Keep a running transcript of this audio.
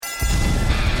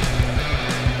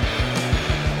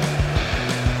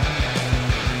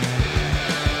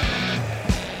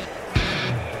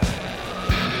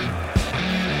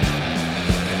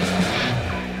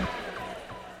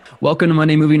Welcome to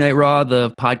Monday Movie Night Raw,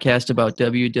 the podcast about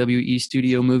WWE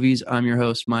studio movies. I'm your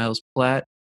host, Miles Platt,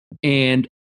 and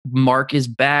Mark is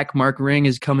back. Mark Ring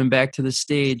is coming back to the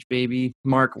stage, baby.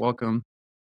 Mark, welcome.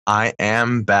 I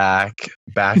am back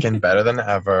and better than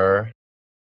ever.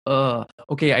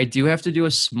 Okay, I do have to do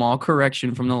a small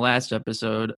correction from the last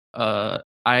episode.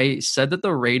 I said that the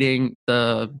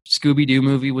Scooby-Doo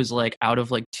movie was like out of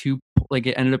like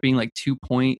it ended up being like 2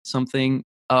 point something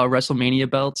WrestleMania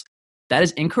belts. That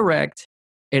is incorrect.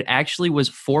 It actually was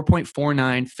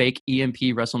 4.49 fake EMP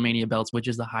WrestleMania belts, which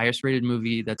is the highest rated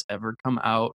movie that's ever come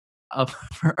out of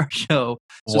for our show.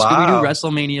 So Scooby-Doo Wow.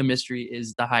 WrestleMania Mystery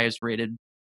is the highest rated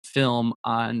film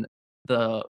on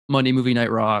the Monday Movie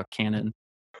Night Raw canon.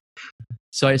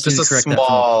 So I just need Just to a correct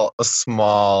that.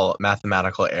 small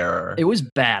mathematical error. It was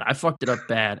bad. I fucked it up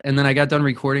bad. And then I got done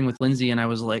recording with Lindsay and I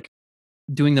was like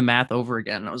doing the math over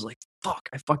again. And I was like, fuck,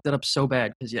 I fucked it up so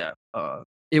bad. Because,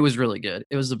 it was really good.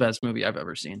 It was the best movie I've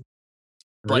ever seen.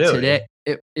 But Really? today,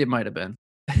 it might have been.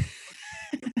 I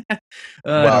don't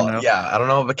Well, know. yeah, I don't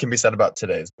know if it can be said about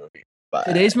today's movie, but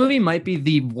Today's movie might be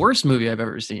the worst movie I've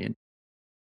ever seen.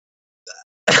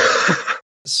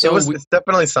 So it's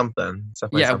definitely something. It's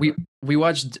definitely something. we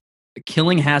watched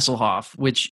Killing Hasselhoff,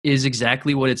 which is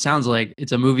exactly what it sounds like.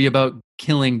 It's a movie about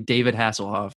killing David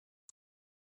Hasselhoff.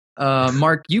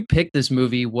 Mark, you picked this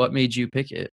movie. What made you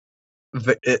pick it?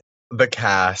 The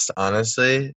cast,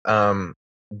 honestly.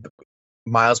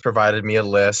 Miles provided me a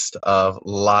list of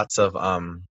lots of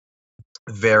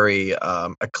very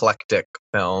eclectic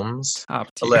films. Top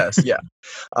A tier. list, yeah.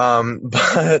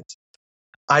 But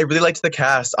I really liked the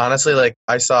cast. Honestly, like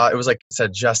I saw it was like it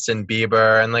said Justin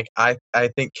Bieber and like I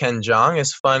think Ken Jeong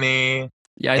is funny.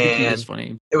 Yeah, I think he is And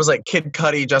funny. it was like Kid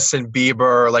Cudi, Justin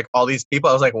Bieber, like all these people.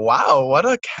 I was like, wow, what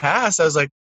a cast. I was like,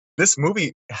 this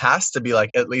movie has to be like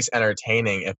at least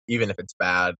entertaining, even if it's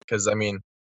bad. Because I mean,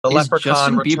 the Is Leprechaun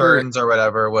Justin Bieber? Returns or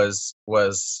whatever was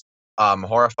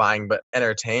horrifying but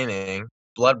entertaining.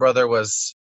 Blood Brother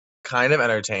was kind of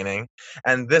entertaining.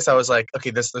 And this I was like,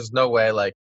 okay, there's no way,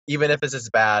 like, even if it's as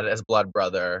bad as Blood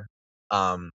Brother,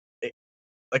 um it,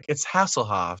 like it's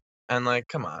Hasselhoff. And like,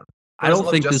 come on. Who I doesn't don't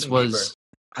love think this Justin Bieber? was.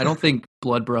 I don't think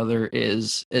Blood Brother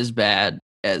is as bad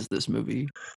as this movie.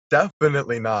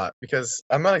 Definitely not, because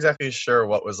I'm not exactly sure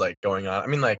what was like going on. I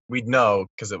mean, like we'd know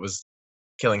because it was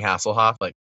Killing Hasselhoff.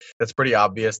 Like that's pretty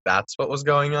obvious. That's what was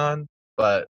going on.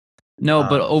 But No,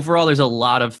 but um, overall, there's a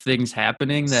lot of things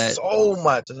happening that so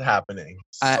much is happening.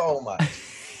 I. So much.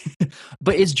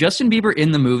 But is Justin Bieber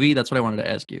in the movie? That's what I wanted to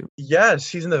ask you. Yes,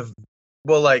 he's in the.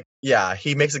 Well, like yeah,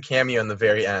 he makes a cameo in the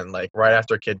very end, like right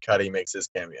after Kid Cudi makes his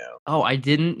cameo. Oh, I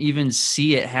didn't even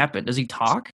see it happen. Does he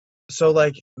talk? So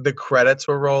like the credits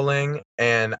were rolling,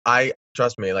 and I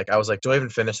trust me, like I was like, do I even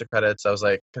finish the credits? I was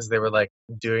like, because they were like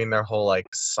doing their whole like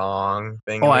song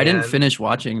thing Oh, in I the didn't end. finish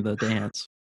watching the dance.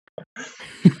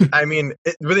 I mean,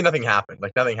 really nothing happened.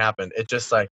 Like nothing happened. It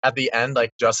just like at the end,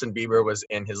 like Justin Bieber was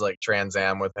in his like Trans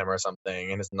Am with him or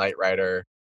something, and his Knight Rider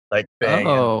like thing, and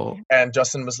Oh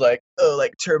Justin was like, oh,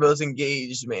 like Turbo's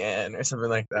engaged, man, or something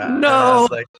like that. And I no!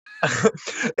 was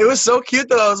like, it was so cute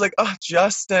that I was like, oh,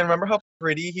 Justin, remember how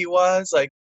pretty he was? Like,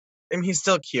 I mean, he's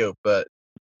still cute, but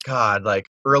God, like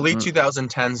early Mm,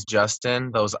 2010s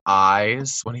Justin, those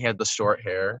eyes when he had the short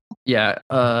hair. yeah,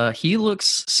 he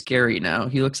looks scary now.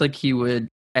 He looks like he would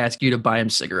ask you to buy him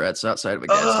cigarettes outside of a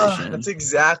gas Ugh, station. that's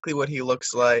exactly what he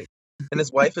looks like. And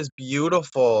his wife is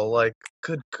beautiful. Like,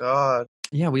 good God.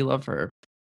 Yeah, we love her.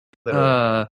 Literally.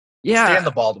 Uh, Stan yeah.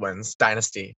 the Baldwin's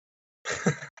dynasty.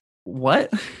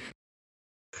 What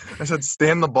I said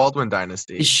Stan the Baldwin is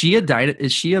dynasty. she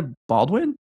Is she a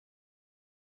Baldwin?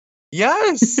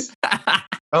 Yes.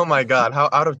 Oh my God, how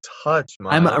out of touch,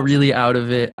 I'm Miles. really out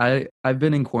of it. I've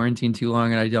been in quarantine too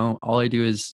long, and I don't. All I do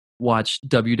is watch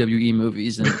WWE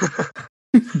movies and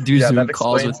do Yeah, Zoom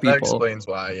calls with that people. explains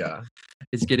why, yeah.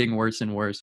 It's getting worse and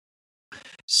worse.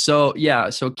 So yeah,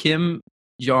 so Kim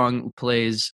Jong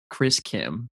plays Chris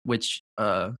Kim, which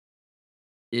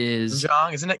is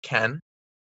Jong, isn't it Ken?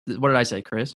 what did I say,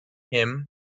 Chris? Him.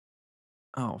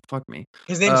 Oh fuck me.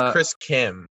 His name's Uh, Chris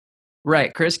Kim.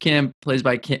 right, Chris Kim plays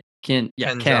by Ken Ken.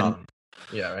 Jong.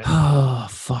 Yeah, right. Oh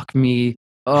fuck me.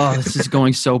 Oh, this is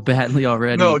going so badly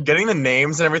already. No, getting the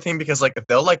names and everything, because like if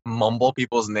they'll like mumble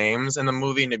people's names in the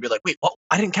movie and they'd be like, wait, oh,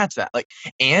 I didn't catch that. Like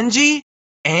Angie,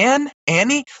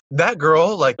 Annie, that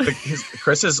girl, like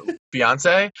Chris's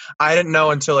fiance. I didn't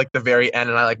know until like the very end,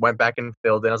 and I like went back and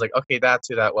filled in. I was like, okay, that's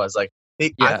who that was. Like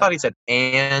I Yeah, thought he said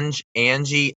Angie,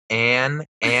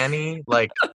 Annie.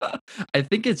 Like I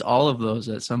think it's all of those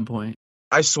at some point.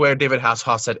 I swear David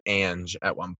Hasselhoff said Ange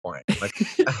at one point. Like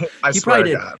I He swear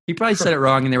probably to did. God. He probably said it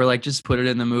wrong, and they were like, "Just put it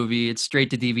in the movie. It's straight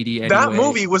to DVD anyway." That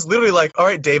movie was literally like, all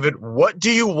right, David, what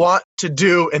do you want to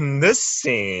do in this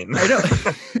scene? I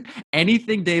know.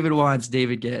 Anything David wants,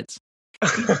 David gets.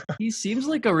 He seems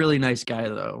like a really nice guy,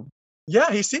 though.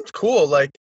 Yeah, he seems cool.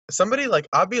 Like somebody like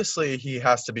obviously he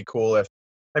has to be cool if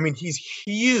I mean he's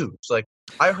huge. Like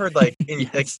I heard like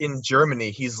Yes. in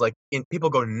Germany he's like in people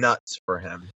go nuts for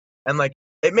him. And like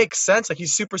it makes sense. Like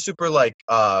he's super super like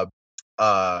uh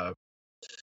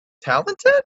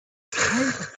talented.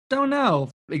 I don't know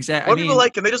exactly. I What people mean,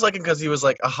 like him, they just like him because he was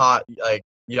like a hot like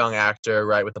young actor,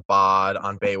 right, with the bod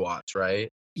on Baywatch, right?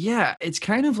 yeah, it's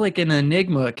kind of like an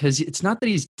enigma because it's not that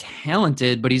he's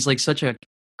talented, but he's like such a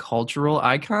cultural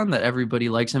icon that everybody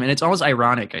likes him, and it's almost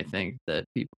ironic, I think, that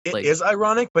people It like. is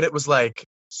ironic, but it was like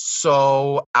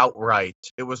so outright.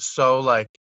 It was so like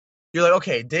you're like,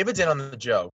 okay, David's in on the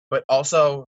joke, but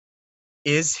also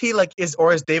is he like is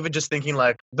David just thinking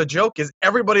like the joke is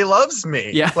everybody loves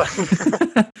me? Yeah.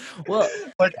 Like, Well,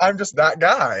 like I'm just that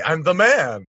guy. I'm the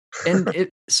man. and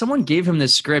someone gave him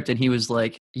this script, and he was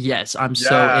like, "Yes, I'm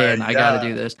so Yeah, in. I got to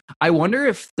yeah. do this." I wonder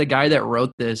if the guy that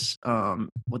wrote this,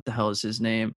 what the hell is his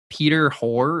name? Peter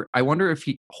Hoare. I wonder if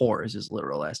Hoare is his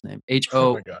literal last name. H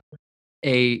Oh O my god.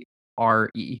 A R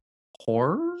E.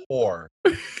 Hoare. Or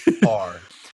or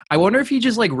I wonder if he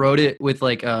just like wrote it with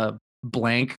like a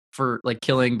blank for like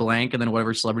killing blank, and then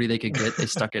whatever celebrity they could get, they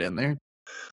stuck it in there.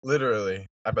 literally.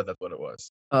 I bet that's what it was.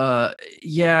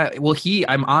 Yeah. Well,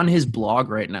 I'm on his blog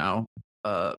right now,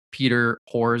 Peter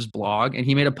Hoare's blog, and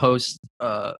he made a post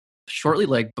shortly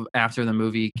like after the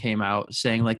movie came out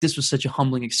saying like this was such a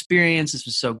humbling experience. This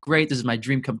was so great. This is my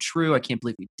dream come true. I can't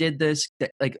believe we did this.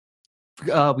 Like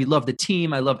we love the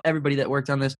team. I love everybody that worked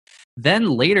on this. Then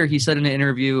later he said in an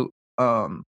interview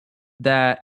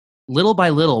that little by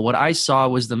little, what I saw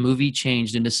was the movie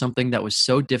changed into something that was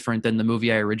so different than the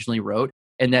movie I originally wrote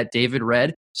and that David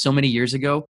read so many years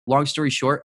ago. Long story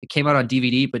short, it came out on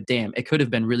DVD, but damn, it could have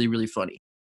been really, really funny.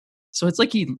 So it's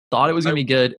like he thought it was going I to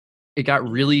be good. It got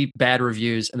really bad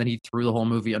reviews, and then he threw the whole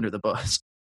movie under the bus.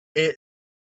 it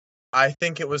I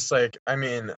think it was like I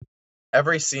mean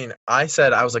every scene I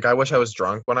said I was like I wish I was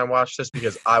drunk when I watched this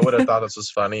because I would have thought this was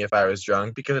funny if I was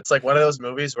drunk because it's like one of those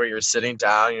movies where you're sitting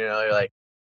down, you know, you're like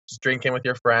just drinking with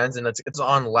your friends and it's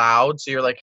on loud so you're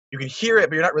like you can hear it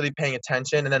but you're not really paying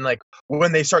attention and then like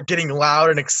when they start getting loud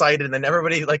and excited and then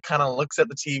everybody like kind of looks at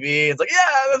the TV and it's like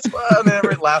yeah that's fun and then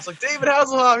everybody laughs like David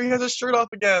Hasselhoff he has his shirt off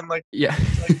again like Yeah.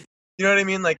 you know what I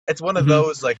mean like it's one of Mhm.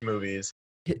 those like movies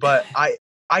but I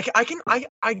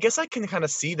guess I can kind of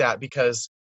see that because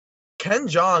Ken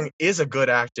Jeong is a good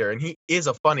actor and he is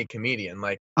a funny comedian.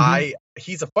 Like Mhm.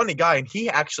 he's a funny guy and he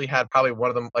actually had probably one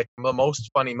of them like the most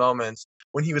funny moments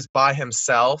when he was by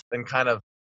himself and kind of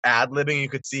ad-libbing. You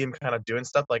could see him kind of doing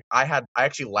stuff. Like I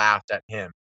actually laughed at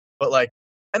him. But like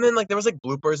and then like there was like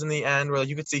bloopers in the end where like,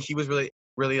 you could see he was really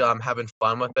really having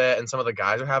fun with it and some of the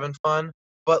guys are having fun.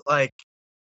 But like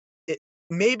it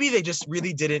maybe they just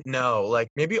really didn't know. Like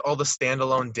maybe all the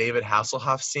standalone David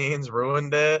Hasselhoff scenes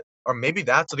ruined it, or maybe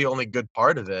that's the only good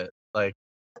part of it. Like,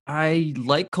 I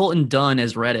like Colton Dunn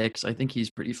as Reddix. I think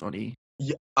he's pretty funny.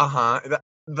 yeah, uh-huh.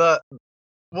 The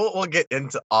we'll get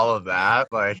into all of that.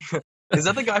 Like, is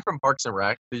that the guy from Parks and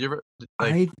Rec? Did you ever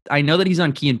like? I know that he's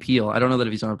on Key and Peele. I don't know that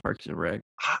if he's on Parks and Rec.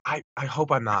 I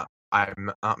hope I'm not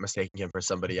mistaking him for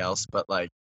somebody else, but like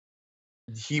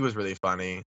he was really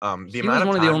funny. He was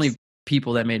one of the only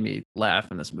people that made me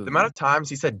laugh in this movie. The amount of times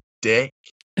he said "dick,"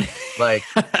 like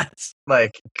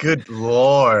good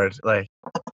lord, like.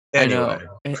 Anyway.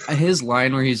 I know his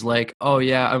line where he's like, "Oh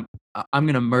yeah, I'm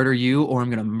gonna murder you, or I'm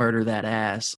gonna murder that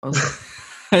ass." I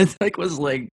was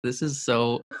like, "This is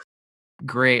so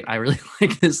great." I really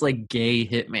like this like gay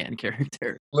hitman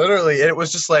character. Literally, it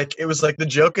was just like it was like the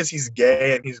joke is he's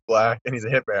gay and he's black and he's a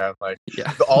hitman. Like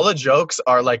Yeah, all the jokes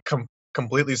are like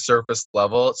completely surface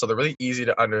level, so they're really easy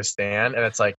to understand. And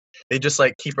it's like they just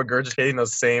like keep regurgitating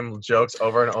those same jokes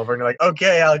over and over, and you're like,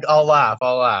 okay, I'll laugh,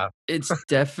 I'll laugh. it's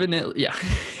definitely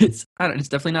it's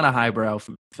definitely not a highbrow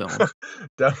film.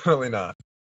 Definitely not.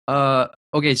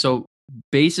 Okay, so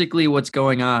basically, what's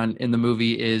going on in the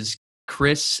movie is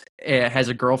Chris has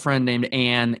a girlfriend named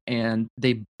Anne, and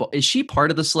is she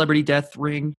part of the celebrity death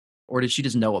ring, or did she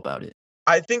just know about it?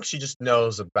 I think she just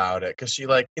knows about it because she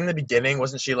like in the beginning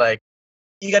wasn't she like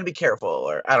you gotta be careful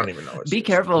or I don't even know what Be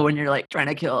careful when you're like trying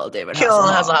to kill David kill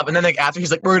Hasselhoff and then like after he's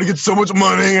like we're gonna get so much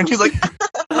money and she's like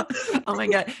oh my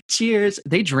god, cheers.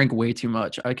 They drink way too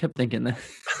much. I kept thinking that.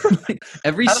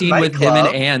 Every At a scene with him and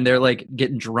nightclub. Anne, they're like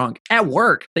getting drunk at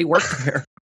work. They work there.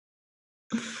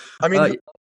 I mean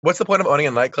What's the point of owning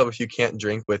a nightclub if you can't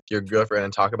drink with your girlfriend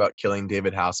and talk about killing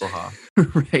David Hasselhoff?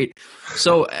 Right.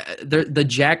 So the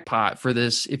jackpot for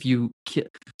this, if you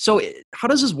how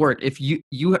does this work? If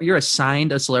you're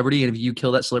assigned a celebrity, and if you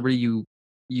kill that celebrity,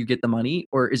 you get the money,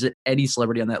 or is it any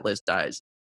celebrity on that list dies?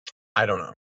 I don't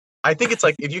know. I think it's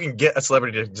like if you can get a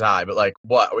celebrity to die, but like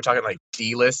what? We're talking like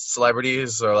D-list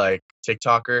celebrities or like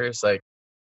TikTokers? Like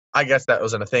I guess that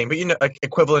wasn't a thing, but like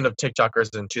equivalent of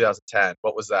TikTokers in 2010.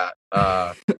 What was that?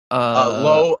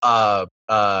 Low like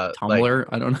Tumblr.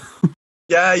 I don't know.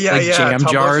 yeah, Like jam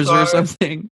Tumblr jars or stars,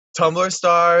 something. Tumblr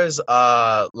stars,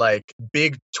 like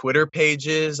big Twitter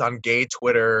pages on gay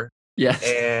Twitter, Yes.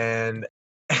 and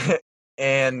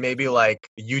and maybe like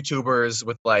YouTubers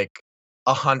with like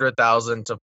 100,000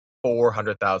 to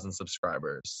 400,000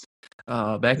 subscribers.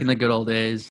 Back in the good old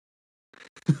days,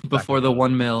 before in the the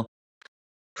 1 mil.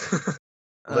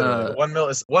 Literally, 1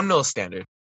 mil is standard.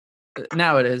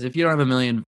 Now it is. If you don't have 1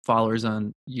 million followers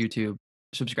on YouTube,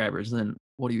 subscribers, then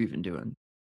what are you even doing?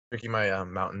 Drinking my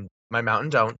Mountain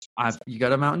Don't. You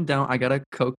got a Mountain Down. I got a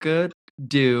Coca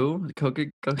Dew. Coca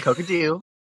Dew.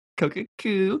 Coca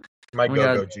Coo. My Oh my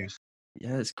Go-Go God. juice.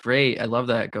 Yeah, it's great. I love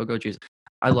that Go-Go juice.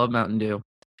 I love Mountain Dew.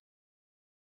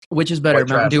 Which is better, White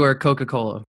Mountain trash. Dew or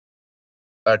Coca-Cola?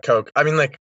 Coke. I mean,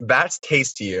 like that's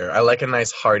tastier. I like a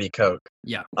nice hearty Coke.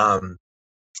 Yeah.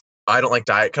 I don't like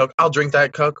Diet Coke. I'll drink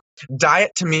Diet Coke.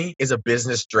 Diet to me is a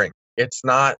business drink. It's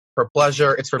not for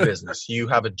pleasure. It's for business. You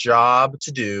have a job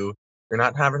to do. You're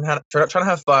not trying to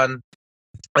have fun.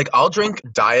 Like I'll drink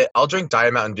Diet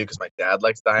Mountain Dew because my dad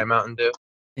likes Diet Mountain Dew,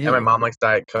 and my Ew. mom likes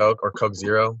Diet Coke or Coke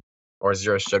Zero or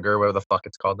Zero Sugar, whatever the fuck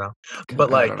it's called now. God, But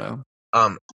I like, don't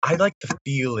know. I like the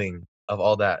feeling of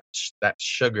all that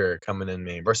sugar coming in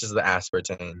me versus the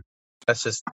aspartame. That's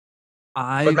just. But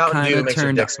I've Mountain kind Dew of makes your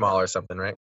turned. dick small or something,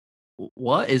 right?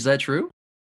 What is that true?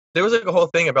 There was like a whole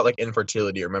thing about like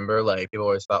infertility. Remember, like people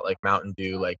always thought like Mountain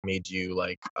Dew like made you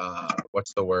like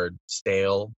what's the word?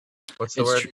 Stale. What's the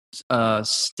word?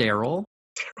 Sterile.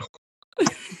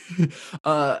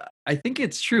 I think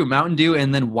it's true. Mountain Dew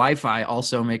and then Wi-Fi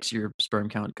also makes your sperm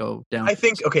count go down. I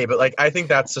think okay, but like I think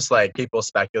that's just like people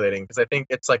speculating because I think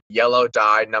it's like yellow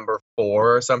dye number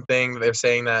 4 or something. They're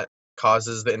saying that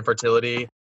causes the infertility,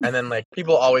 and then like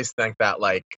people always think that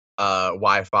like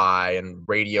Wi-Fi and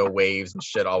radio waves and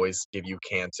shit always give you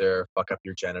cancer, fuck up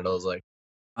your genitals. Like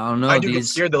I don't know. I do get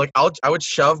scared that like I would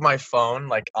shove my phone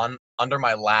like under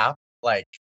my lap, like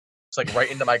it's like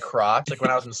right into my crotch, like when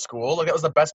I was in school. Like that was the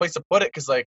best place to put it because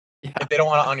like Yeah. if they don't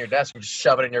want it on your desk, you just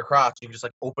shove it in your crotch. You can just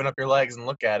like open up your legs and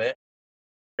look at it.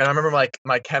 And I remember like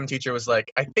my chem teacher was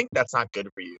like, "I think that's not good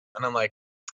for you," and I'm like,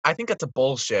 "I think that's a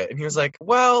bullshit." And he was like,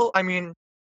 "Well, I mean,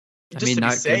 just to be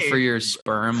not safe." good for your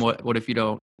sperm. What if you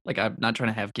don't? Like, I'm not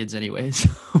trying to have kids anyways.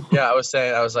 Yeah, I was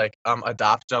like,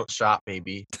 adopt, don't shop,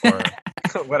 baby, or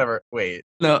whatever. Wait,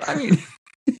 No, I mean,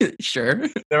 sure.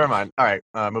 never mind. All right,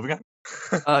 moving on.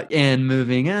 And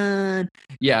moving on.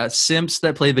 Yeah, simps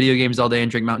that play video games all day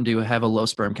and drink Mountain Dew have a low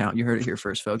sperm count. You heard it here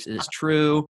first, folks. It is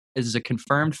true. This is a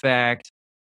confirmed fact.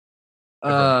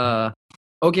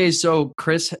 Okay, so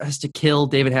Chris has to kill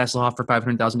David Hasselhoff for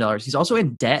 $500,000. He's also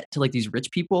in debt to like these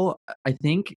rich people, I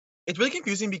think. It's really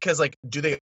confusing because like, do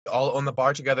they all own the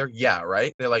bar together? Yeah,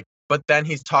 right. They're like, but then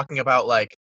he's talking about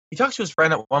like he talks to his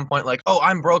friend at one point like, "Oh,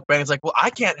 I'm broke, Ben." It's like, "Well, I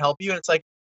can't help you," and it's like,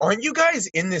 aren't you guys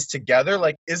in this together?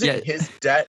 Like, isn't his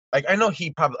debt? Like, I know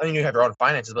you have your own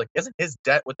finances, but like, isn't his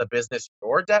debt with the business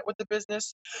your debt with the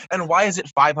business? And why is it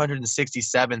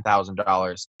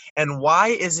 $567,000? And why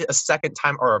is it a second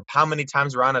time, or how many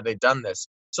times around have they done this?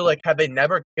 So like, have they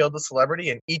never killed a celebrity,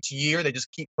 and each year they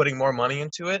just keep putting more money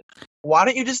into it? Why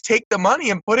don't you just take the money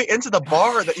and put it into the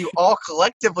bar that you all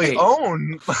collectively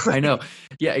own? I know.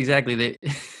 Yeah, exactly.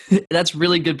 That's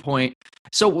really good point.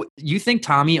 So you think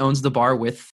Tommy owns the bar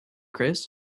with Chris?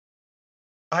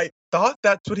 I thought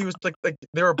that's what he was like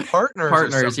they were partners.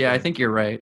 Partners, yeah, I think you're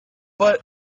right. But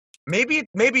maybe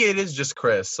it is just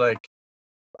Chris. Like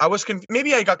I was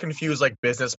maybe I got confused like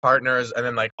business partners and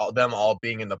then like them all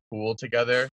being in the pool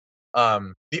together.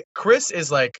 Chris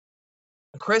and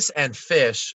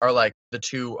Fish are like the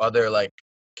two other like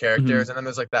characters, and then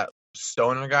there's like that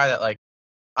stoner guy that like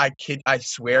I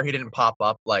swear he didn't pop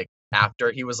up like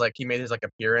after he was like he made his like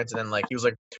appearance, and then like he was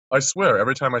like, "I swear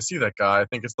every time I see that guy I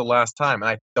think it's the last time," and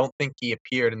I don't think he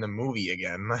appeared in the movie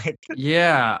again. Like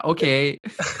yeah, okay.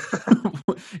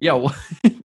 Yeah.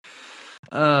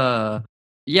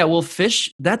 Yeah, well,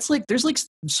 Fish, that's like there's like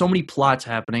so many plots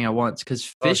happening at once because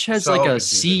Fish has like a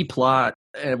C plot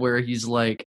where he's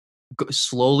like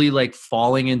slowly like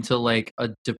falling into like a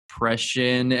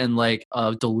depression and like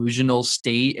a delusional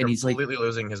state, and he's like Completely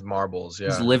losing his marbles.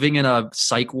 he's Yeah. living in a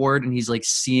psych ward, and he's like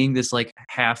seeing this like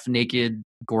half naked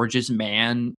gorgeous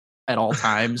man at all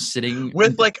times sitting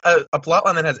With like a plot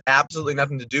line that has absolutely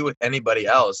nothing to do with anybody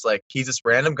else. Like he's this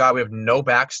random guy we have no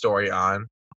backstory on.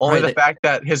 Only Right, the fact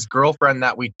that his girlfriend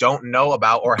that we don't know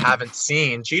about or haven't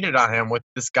seen cheated on him with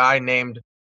this guy named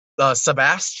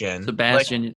Sebastian. Like,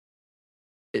 Sebastian.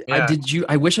 yeah.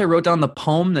 I wish I wrote down the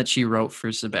poem that she wrote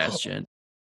for Sebastian.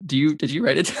 Did you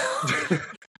write it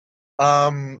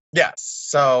down? Yes.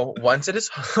 So once it is,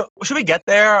 should we get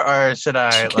there or should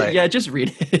I like? Yeah, just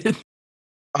read it.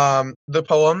 The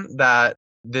poem that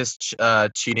this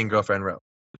cheating girlfriend wrote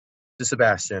to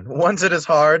Sebastian. Once it is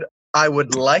hard, I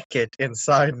would like it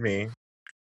inside me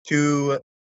to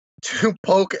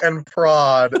poke and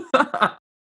prod,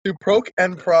 to poke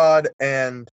and prod,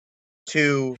 and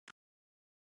to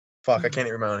fuck. I can't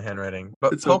even read my own handwriting.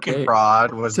 But It's poke okay. and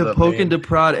prod was To the poke main- and to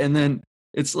prod, and then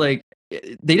it's like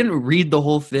they didn't read the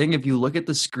whole thing. If you look at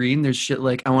the screen, there's shit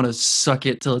like I want to suck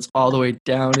it till it's all the way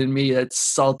down in me. That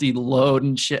salty load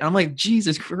and shit. I'm like,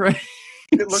 Jesus Christ.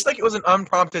 It looked like it was an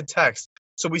unprompted text.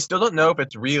 So we still don't know if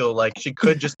it's real. Like she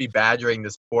could just be badgering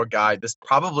this poor guy, this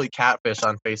probably catfish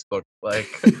on Facebook. Like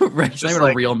Right, he's not just even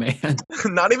like- a real man.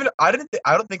 not even. I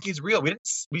don't think he's real.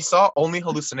 We saw only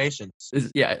hallucinations.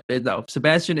 No,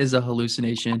 Sebastian is a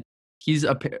hallucination. He's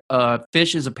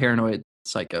Fish is a paranoid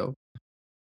psycho.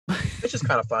 It's just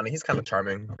kind of funny. He's kind of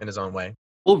charming in his own way.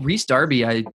 Well, Reese Darby,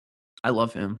 I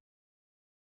love him.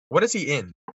 What is he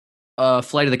in?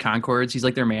 Flight of the Conchords. He's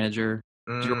like their manager.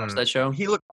 Did you watch that show? He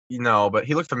looked but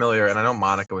he looked familiar, and I know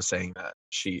Monica was saying that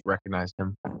she recognized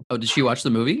him. Oh, did she watch the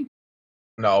movie?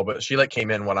 No, but she like came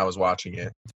in when I was watching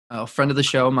it. Oh, friend of the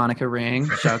show, Monica Ring.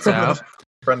 Shouts out.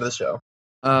 Friend of the show.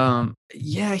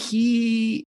 Yeah,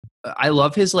 I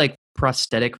love his like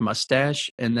prosthetic mustache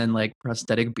and then like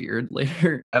prosthetic beard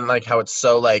later. And like how it's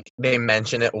so like they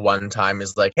mention it one time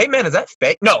is like, hey man, is that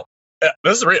fake? No,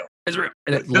 this is real. It's real.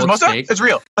 And it This looks mustache, fake. it's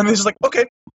real. And he's just like, okay.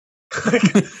 And Well,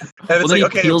 it's then like, he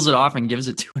okay, peels it off and gives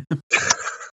it to him.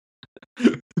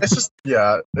 it's just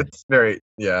it's very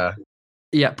Yeah,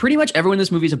 pretty much everyone in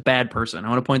this movie is a bad person. I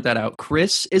want to point that out.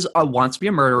 Chris wants to be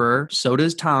a murderer. So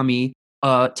does Tommy.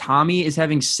 Tommy is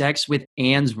having sex with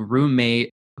Anne's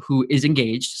roommate, who is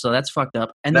engaged. So that's fucked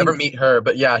up. And never then, meet her,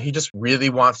 but yeah, he just really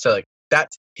wants to like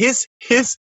that's his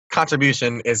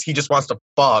contribution is he just wants to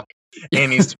fuck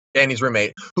Annie's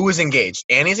roommate, who is engaged.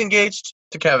 Annie's engaged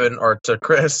to Kevin or to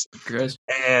Chris,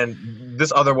 and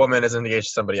this other woman is engaged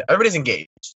to somebody. Everybody's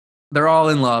engaged. They're all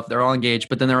in love. They're all engaged,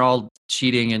 but then they're all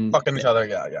cheating and Fucking each other.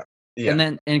 Yeah.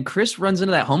 And Chris runs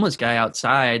into that homeless guy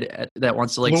outside that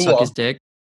wants to like Flula. suck his dick.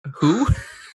 Who?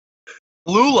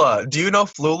 Flula. Do you know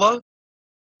Flula?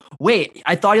 Wait,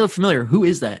 I thought he looked familiar. Who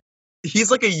is that? He's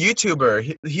like a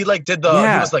YouTuber. He like did he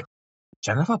was like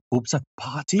Jennifer poops at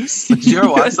parties. Like, did you ever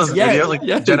watch those videos?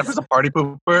 Like Jennifer's a party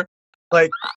pooper.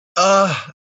 Like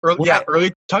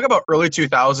early talk about early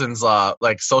 2000s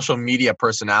like social media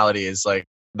personalities. Like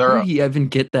How did he even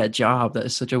get that job? That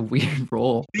is such a weird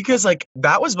role. Because like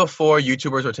that was before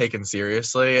YouTubers were taken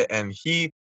seriously, and he's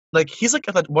like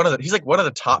one of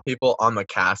the top people on the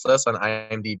cast list on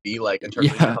IMDb, like in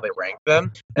terms of how they rank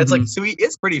them. And it's like so he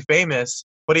is pretty famous,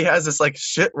 but he has this like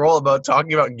shit role about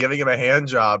talking about giving him a hand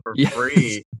job for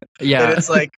free. Yeah, and it's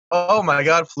like, oh my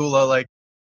god, Flula, like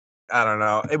I don't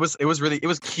know. It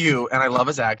was cute, and I love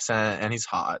his accent, and he's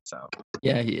hot. So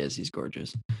yeah, he is. He's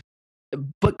gorgeous.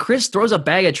 But Chris throws a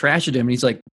bag of trash at him, and he's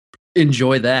like,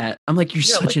 "Enjoy that." I'm like, "You're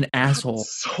such an asshole."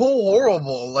 So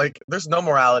horrible. Like, there's no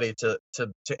morality to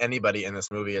anybody in this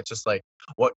movie. It's just like,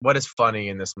 what is funny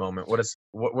in this moment?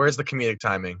 Where's the comedic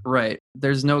timing? Right.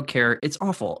 There's no care. It's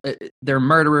awful. They're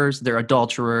murderers. They're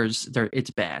adulterers.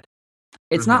 It's bad.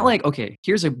 It's not like, okay,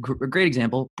 here's a great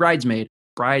example.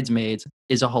 Bridesmaids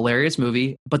is a hilarious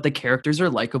movie, but the characters are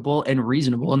likable and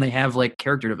reasonable, and they have like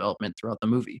character development throughout the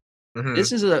movie. Mm-hmm.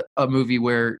 This is a movie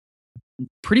where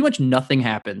pretty much nothing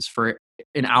happens for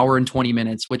an hour and 20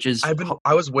 minutes, which is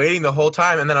I was waiting the whole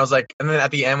time, and then I was like, and then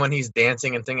at the end when he's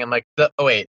dancing and singing, I'm like, oh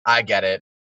wait, I get it.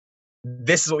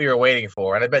 This is what we were waiting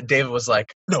for. And I bet David was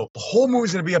like, no, the whole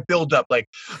movie's gonna be a build up, like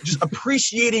just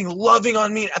appreciating, loving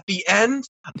on me, and at the end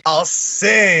I'll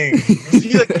sing.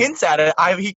 He like hints at it.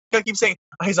 He keeps saying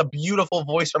he's a beautiful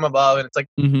voice from above, and it's like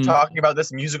talking about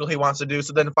this musical he wants to do.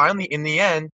 So then finally in the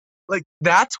end, like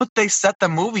that's what they set the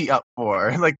movie up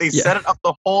for. Like they set it up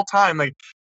the whole time. Like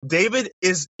David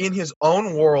is in his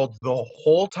own world the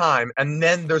whole time, and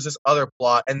then there's this other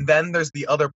plot, and then there's the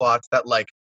other plots that like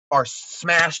are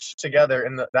smashed together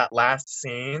in that last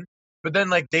scene. But then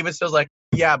like David still's like,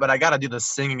 yeah, but I gotta do the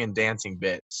singing and dancing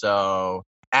bit. So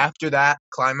after that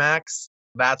climax,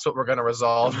 that's what we're gonna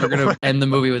resolve. We're gonna end the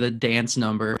movie with a dance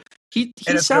number. He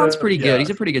And it's sounds gonna, pretty good. yeah. He's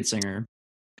a pretty good singer.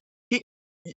 He,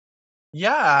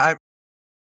 yeah,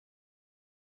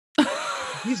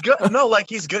 he's good. No, like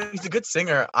he's good. He's a good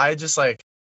singer. I just like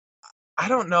I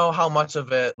don't know how much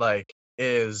of it like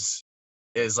is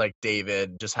like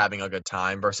David just having a good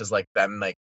time versus like them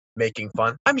like making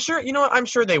fun. I'm sure you know what, I'm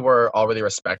sure they were all really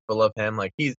respectful of him.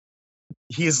 Like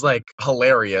he's like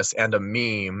hilarious and a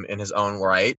meme in his own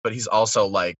right, but he's also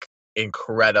like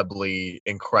incredibly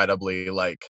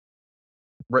like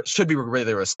should be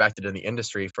really respected in the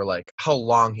industry for like how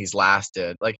long he's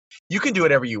lasted. Like you can do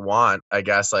whatever you want, I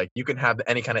guess. Like you can have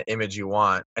any kind of image you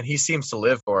want, and he seems to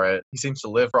live for it. He seems to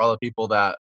live for all the people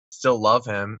that still love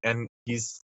him, and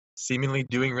he's seemingly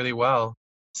doing really well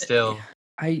still.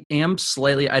 I am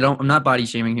slightly. I'm not body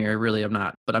shaming here. Really, I'm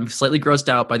not. But I'm slightly grossed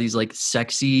out by these like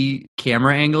sexy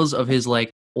camera angles of his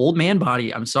like old man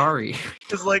body. I'm sorry.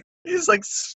 His like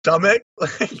stomach.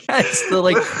 Yes,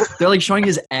 they're like showing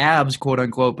his abs, quote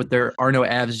unquote, but there are no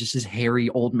abs, just his hairy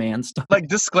old man stuff. Like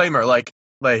disclaimer, like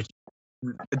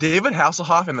David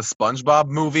Hasselhoff in the SpongeBob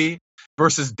movie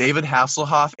versus David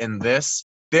Hasselhoff in this,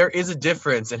 there is a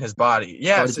difference in his body.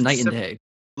 Yes, it's night and day.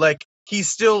 Like he's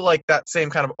still like that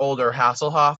same kind of older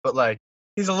Hasselhoff, but like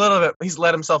he's a little bit he's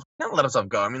let himself not let himself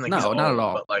go. I mean like he's No, old, not at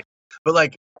all. but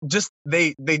like just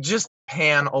they just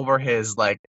pan over his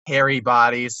like hairy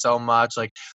body so much.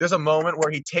 Like there's a moment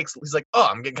where he's like, oh,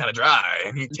 I'm getting kind of dry,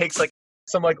 and he takes like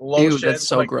some like lotion. Ew, that's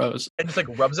so like, gross. and just like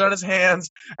rubs it on his hands,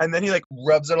 and then he like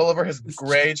rubs it all over his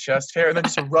gray chest hair, and then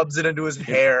just rubs it into his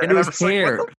hair. Into and his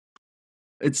hair. Like,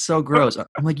 it's so gross.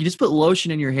 I'm like, you just put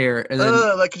lotion in your hair, and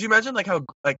then like, could you imagine like how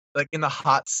like in the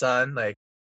hot sun, like?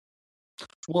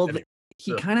 Well,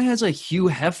 he kind of has a Hugh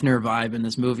Hefner vibe in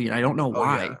this movie, and I don't know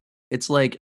why. Yeah. It's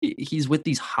like he's with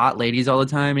these hot ladies all the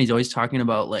time, and he's always talking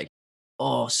about like,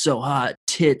 oh, so hot,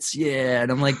 tits, yeah.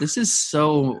 And I'm like, this is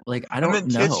so like I don't know.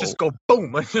 And then tits just go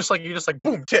boom, like you just like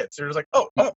boom tits. You're just like oh.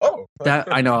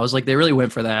 That I know. I was like, they really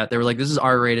went for that. They were like, this is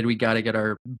R-rated. We got to get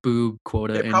our boob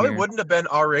quota. It in probably here. wouldn't have been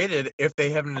R-rated if they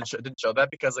didn't show that,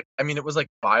 because like I mean it was like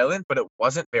violent, but it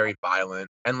wasn't very violent,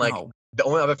 and like the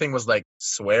only other thing was like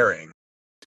swearing.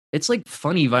 It's like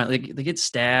funny violent. They get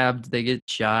stabbed, they get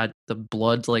shot. The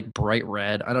blood's like bright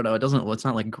red. I don't know. It's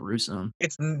not like gruesome.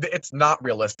 It's not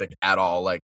realistic at all.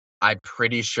 Like I'm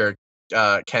pretty sure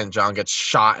Ken Jeong gets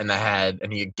shot in the head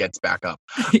and he gets back up.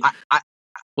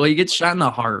 Well, he gets shot in the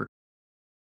heart.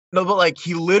 No, but like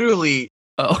he literally,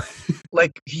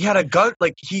 like he had a gun,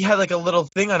 like he had like a little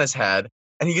thing on his head,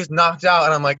 and he gets knocked out,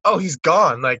 and I'm like, oh, he's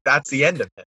gone. Like that's the end of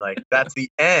it. Like that's the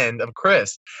end of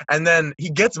Chris. And then he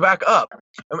gets back up.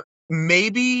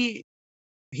 Maybe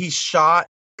he shot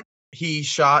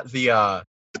the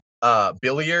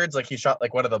billiards, like he shot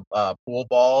like one of the pool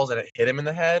balls and it hit him in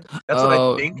the head. That's what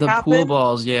I think happened. Pool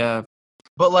balls, yeah.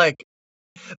 But like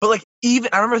even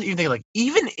I remember even thinking like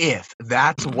even if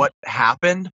that's what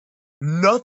happened,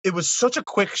 it was such a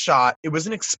quick shot. It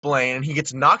wasn't explained, and he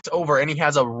gets knocked over, and he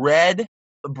has a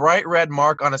bright red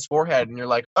mark on his forehead, and you're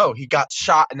like, oh, he got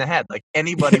shot in the head. Like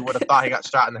anybody would have thought he got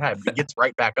shot in the head. But he gets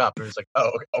right back up, and he's like,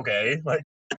 oh, okay, like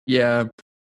yeah.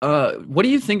 What do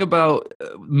you think about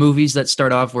movies that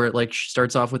start off where it like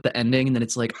starts off with the ending, and then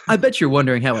it's like, I bet you're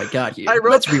wondering how I got here. I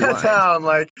wrote that down.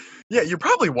 Like, yeah, you're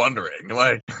probably wondering.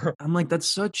 Like, I'm like, that's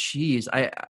so cheese.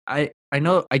 I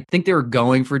know. I think they were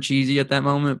going for cheesy at that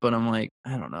moment, but I'm like,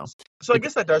 I don't know. So I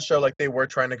guess that does show like they were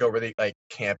trying to go really like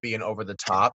campy and over the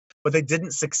top, but they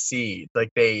didn't succeed. Like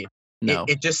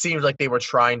it just seemed like they were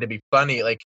trying to be funny.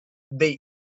 Like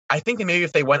I think that maybe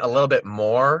if they went a little bit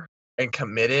more and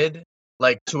committed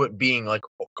like to it being like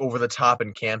over the top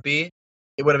and campy,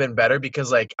 it would have been better,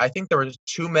 because like I think there were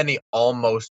too many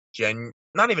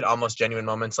not even almost genuine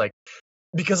moments, like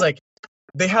because like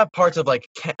they have parts of like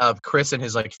of Chris and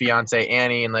his like fiance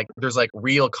Annie, and like there's like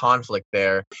real conflict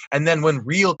there. And then when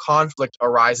real conflict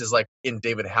arises, like in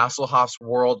David Hasselhoff's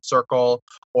world circle,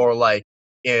 or like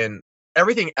in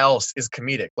everything else is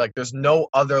comedic. Like there's no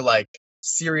other like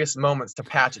serious moments to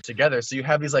patch it together. So you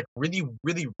have these like really,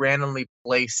 really randomly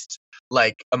placed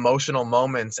like emotional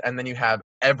moments, and then you have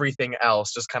everything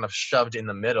else just kind of shoved in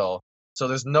the middle. So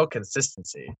there's no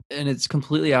consistency. And it's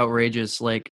completely outrageous.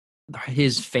 Like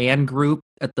his fan group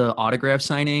at the autograph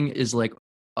signing is like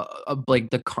like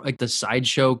the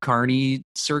sideshow Carney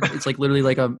circuit. It's like literally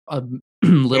like a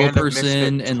little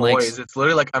person and like it's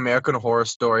literally like American Horror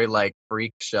Story like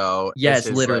freak show. Yes,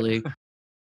 literally.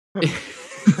 Like,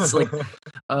 it's like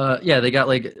yeah, they got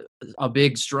like a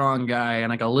big strong guy and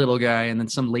like a little guy and then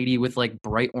some lady with like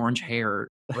bright orange hair.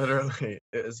 Literally,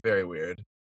 it is very weird.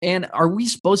 And are we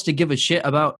supposed to give a shit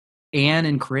about Anne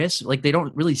and Chris? Like, they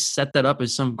don't really set that up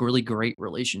as some really great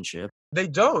relationship. They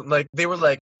don't like. They were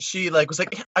like, she like was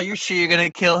like, "Are you sure you're gonna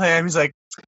kill him?" He's like,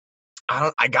 "I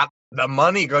don't. I got the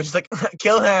money, girl." She's like,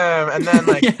 "Kill him," and then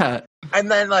like, Yeah.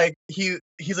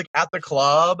 he's like at the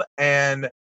club, and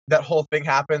that whole thing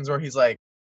happens where he's like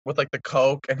with like the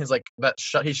coke, and his like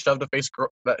he shoved a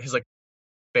that his like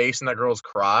face in that girl's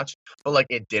crotch, but like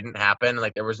it didn't happen.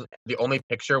 Like there was the only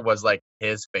picture was like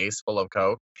his face full of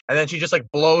coke, and then she just like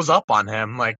blows up on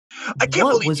him. Like, I can't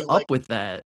What believe was you. up with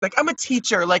that? Like I'm a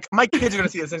teacher. Like my kids are gonna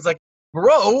see this. And it's like,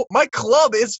 bro, my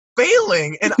club is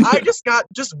failing, and I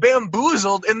just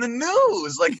bamboozled in the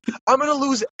news. Like I'm gonna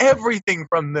lose everything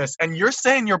from this, and you're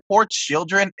saying your poor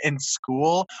children in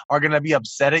school are gonna be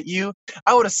upset at you?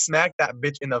 I would have smacked that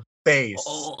bitch in the face.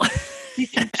 Oh.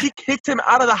 She kicked him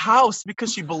out of the house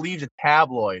because she believed a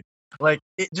tabloid. Like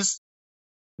it just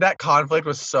that conflict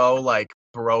was so like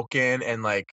broken and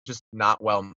like just not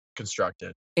well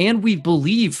constructed. And we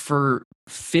believe for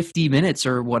 50 minutes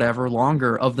or whatever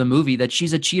longer of the movie that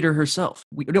she's a cheater herself.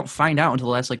 We don't find out until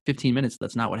the last like 15 minutes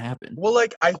that's not what happened. Well,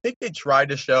 like I think they tried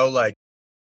to show like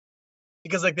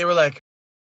because like they were like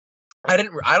I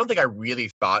don't think I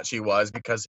really thought she was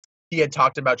because he had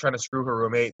talked about trying to screw her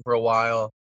roommate for a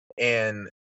while and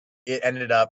it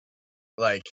ended up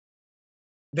like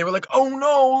they were like, "Oh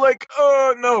no, like,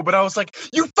 no," but I was like,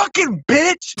 "You fucking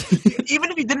bitch!"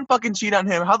 Even if you didn't fucking cheat on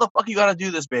him, how the fuck you gotta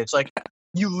do this, bitch? Like,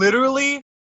 you literally,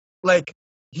 like,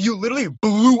 you literally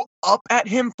blew up at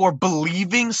him for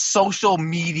believing social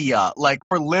media, like,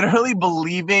 for literally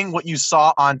believing what you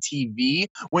saw on TV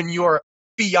when your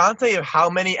fiance of how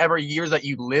many ever years that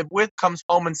you live with comes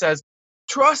home and says,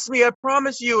 "Trust me, I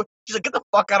promise you." She's like, "Get the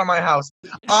fuck out of my house."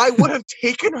 I would have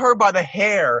taken her by the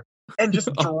hair and just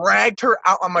dragged her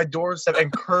out on my doorstep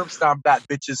and curb stomped that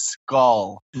bitch's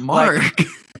skull. Mark. Like,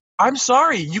 I'm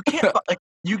sorry, you can't like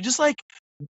you just like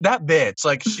that bitch.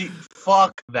 Like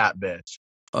fuck that bitch.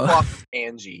 Fuck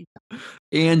Angie.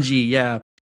 Angie, yeah.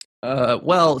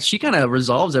 Well, she kind of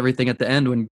resolves everything at the end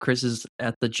when Chris is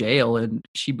at the jail and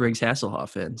she brings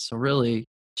Hasselhoff in. So really,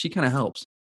 she kind of helps.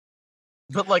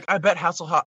 But like, I bet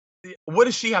Hasselhoff. What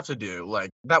does she have to do? Like,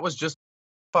 that was just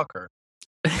fuck her.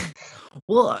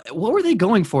 Well, what were they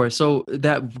going for? So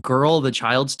that girl, the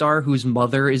child star whose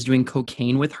mother is doing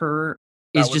cocaine with her,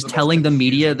 That is was just the most telling the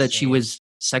media confusing that she scene. was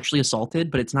sexually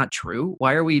assaulted, but it's not true.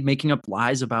 Why are we making up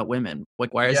lies about women?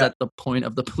 Like, why is Yeah, that the point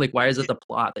of the like? Why is it the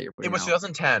plot that you're it putting was out?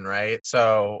 2010, right?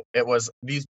 So it was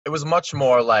these. It was much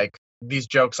more like these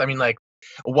jokes. I mean, like,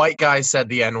 a white guy said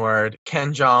the N word.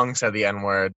 Ken Jeong said the N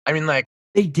word. I mean, like,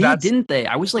 They did, that's didn't they?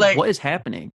 I was like, like what is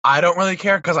happening? I don't really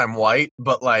care because I'm white,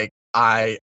 but like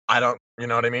I don't, you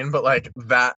know what I mean? But like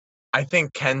that, I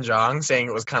think Ken Jeong saying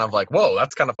it was kind of like, whoa,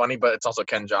 that's kind of funny, but it's also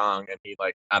Ken Jeong, and he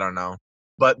like I don't know.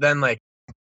 But then like,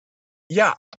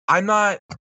 yeah, I'm not,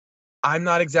 I'm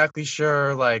not exactly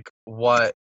sure like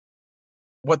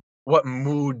what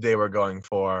mood they were going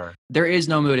for. There is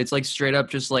no mood. It's like straight up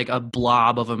just like a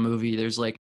blob of a movie. There's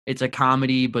like it's a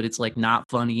comedy, but it's like not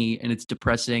funny and it's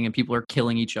depressing and people are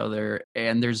killing each other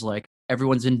and there's like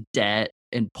everyone's in debt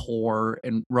and poor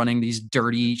and running these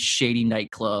dirty, shady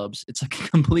nightclubs. It's like a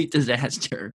complete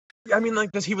disaster. I mean,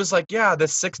 like this, he was like, yeah,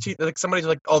 this 16, like somebody's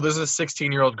like, oh, there's a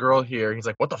 16-year-old girl here. He's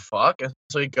like, what the fuck? And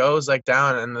so he goes like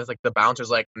down, and there's like the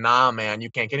bouncer's like, nah, man, you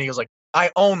can't get in. He goes like,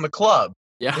 I own the club,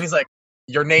 Yeah. and he's like,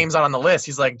 your name's not on the list.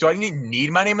 He's like, do I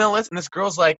need my name on the list? And this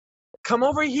girl's like, come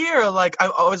over here. Like, I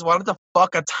always wanted to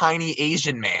fuck a tiny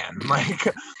Asian man.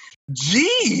 Like,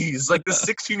 jeez, like the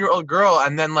 16-year-old girl,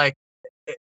 and then like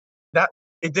it, that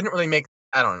it didn't really make.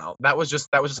 I don't know. That was just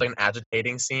like an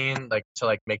agitating scene, like to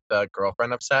like make the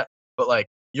girlfriend upset. But like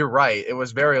you're right, it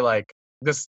was very like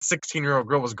this 16-year-old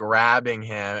girl was grabbing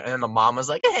him, and then the mom was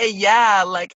like, "Hey, yeah,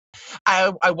 like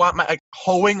I want my like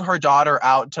hoeing her daughter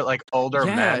out to like older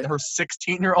men, Yeah. her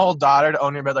 16-year-old daughter to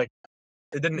own her bed." Like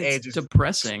it didn't It's age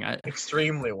depressing.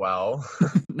 extremely well.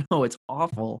 No, it's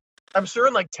awful. I'm sure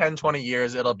in like 10, 20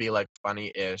 years it'll be like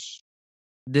funny-ish.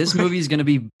 This movie is going to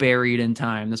be buried in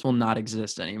time. This will not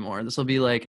exist anymore. This will be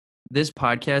like this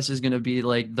podcast is going to be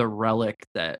like the relic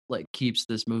that like keeps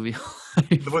this movie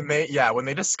alive. When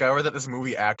they discover that this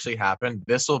movie actually happened,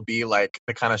 this will be like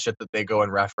the kind of shit that they go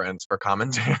and reference for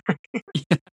commentary.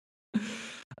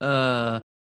 uh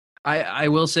I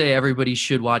will say everybody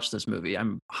should watch this movie.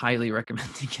 I'm highly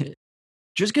recommending it.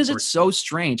 Just because it's so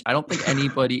strange. I don't think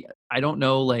anybody I don't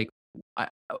know like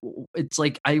it's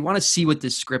like I want to see what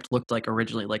this script looked like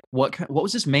originally. Like what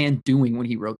was this man doing when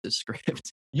he wrote this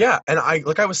script? Yeah, and I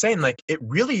was saying, like, it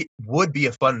really would be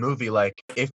a fun movie, like,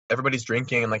 if everybody's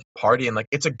drinking and like partying, like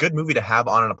it's a good movie to have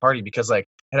on at a party because like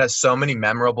it has so many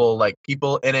memorable like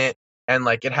people in it, and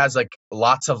like it has like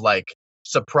lots of like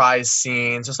surprise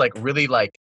scenes, just like really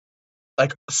like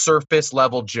surface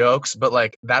level jokes, but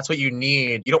like that's what you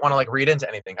need. You don't want to like read into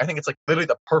anything. I think it's like literally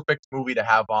the perfect movie to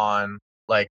have on.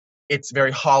 Like it's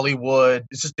very Hollywood.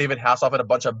 It's just David Hasselhoff and a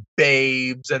bunch of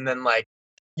babes, and then like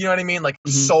you know what I mean? Like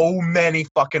Mhm. so many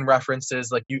fucking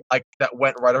references, like you like that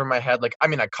went right over my head. Like I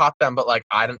mean, I caught them, but like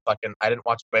I didn't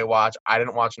watch Baywatch. I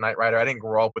didn't watch Knight Rider. I didn't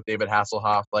grow up with David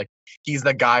Hasselhoff. Like he's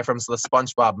the guy from the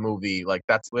SpongeBob movie. Like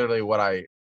that's literally what I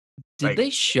Did like. they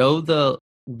show the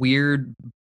weird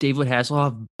David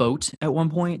Hasselhoff boat at one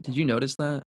point? Did you notice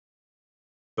that?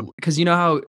 The, Because you know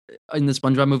how in the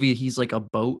SpongeBob movie he's like a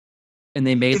boat, and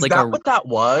they made is like that a what that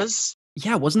was?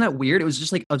 yeah, wasn't that weird? It was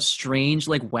just like a strange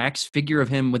like wax figure of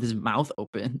him with his mouth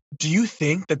open. Do you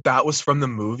think that that was from the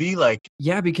movie? Like,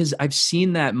 Yeah, because I've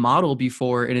seen that model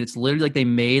before, and it's literally like they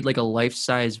made like a life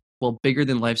size, well, bigger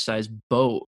than life size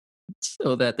boat,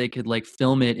 so that they could like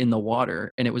film it in the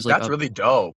water, and it was like that's a really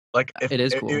dope. Like, it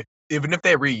is if cool even if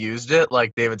they reused it,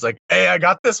 like David's like, hey, I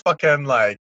got this fucking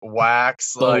like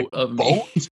wax like boat of me.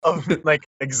 boat of like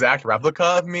exact replica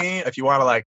of me. If you want to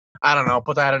like, I don't know,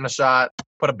 put that in a shot,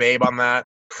 put a babe on that.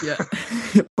 Yeah,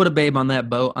 put a babe on that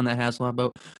boat, on that Hasselhoff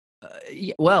boat.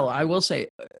 Yeah, well, I will say,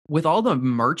 with all the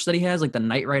merch that he has, like the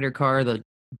Knight Rider car, the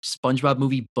SpongeBob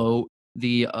movie boat,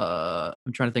 the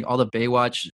I'm trying to think, all the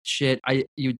Baywatch shit.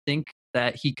 You'd think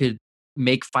that he could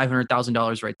make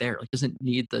 $500,000 right there. Like, doesn't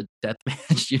need the death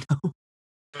match, you know,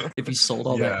 if he sold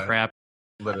all that Yeah, crap.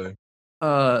 literally.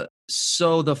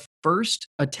 So the first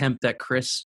attempt that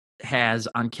Chris has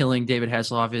on killing David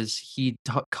Hasselhoff is he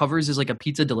covers as like a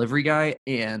pizza delivery guy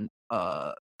and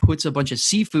puts a bunch of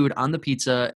seafood on the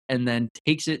pizza and then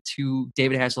takes it to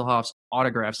David Hasselhoff's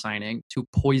autograph signing to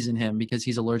poison him because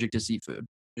he's allergic to seafood,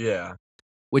 Yeah,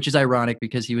 which is ironic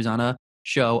because he was on a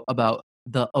show about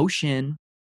the ocean.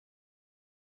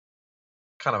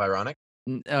 kind of ironic.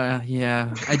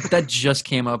 Yeah, that just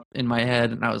came up in my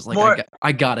head and I was like, More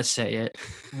I gotta say it.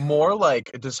 more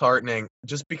like disheartening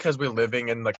just because we're living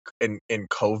in like in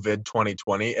COVID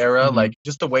 2020 era, Mhm. like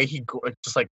just the way he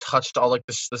just like touched all like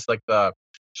this like the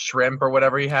shrimp or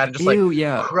whatever he had and just like Ew,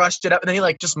 yeah. crushed it up, and then he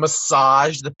like just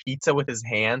massaged the pizza with his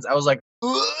hands. I was like,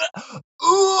 ugh,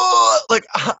 ugh, like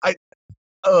I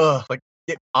like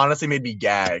it honestly made me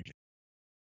gag.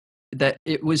 That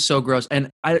it was so gross, and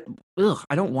I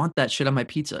don't want that shit on my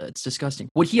pizza. It's disgusting.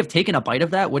 Would he have taken a bite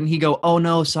of that? Wouldn't he go, "Oh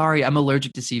no, sorry, I'm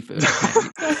allergic to seafood. I can't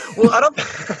eat Well, I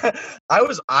that."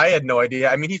 don't. I had no idea.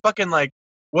 I mean, he fucking like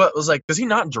what was like? Does he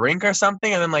not drink or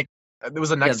something? And then like there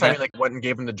was the Yeah, next time he that like went and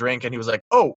gave him the drink, and he was like,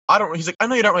 "Oh, I don't." He's like, "I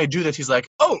know you don't really do this." He's like,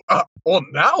 "Oh, well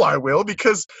now I will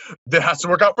because that has to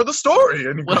work out for the story."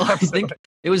 And he well, I grabs it. think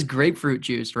it was grapefruit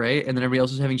juice, right? And then everybody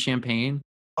else was having champagne.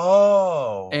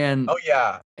 Oh, And oh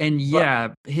yeah, but yeah,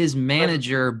 his but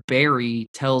manager, Barry,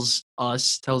 tells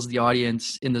the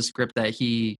audience in the script that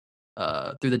he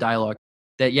through the dialogue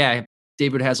that yeah,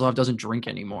 David Hasselhoff doesn't drink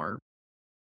anymore.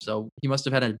 So he must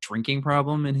have had a drinking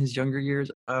problem in his younger years.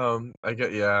 I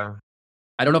get yeah.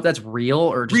 I don't know if that's real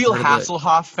or just a Real little bit.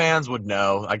 Hasselhoff fans would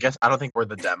know. I guess I don't think we're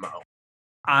the demo.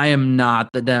 I am not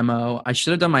the demo. I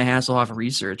should have done my Hasselhoff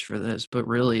research for this, but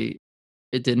really,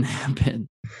 it didn't happen.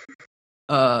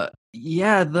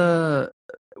 Yeah,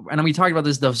 and we talked about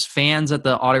this. Those fans at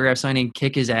the autograph signing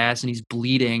kick his ass, and he's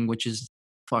bleeding, which is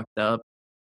fucked up.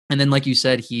 And then, like you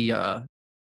said, he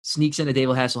sneaks into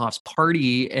David Hasselhoff's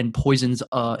party and poisons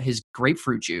his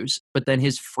grapefruit juice. But then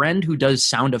his friend who does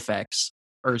sound effects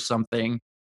or something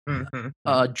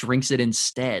drinks it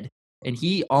instead, and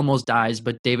he almost dies.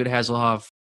 But David Hasselhoff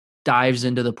dives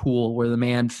into the pool where the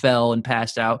man fell and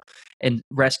passed out and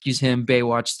rescues him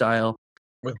Baywatch style.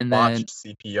 With And then botched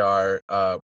CPR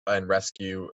and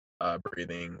rescue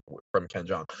breathing from Ken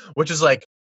Jeong, which is like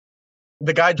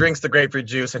the guy drinks the grapefruit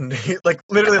juice and he, like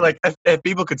literally like if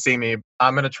people could see me,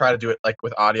 I'm gonna try to do it like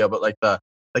with audio, but like the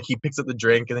like he picks up the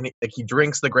drink and then he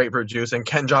drinks the grapefruit juice and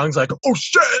Ken Jeong's like oh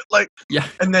shit like yeah,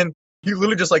 and then he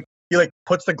literally just like he like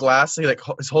puts the glass he like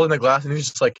is holding the glass and he's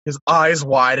just like his eyes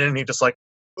widen and he just like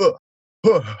ugh,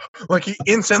 ugh. Like he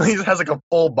instantly has like a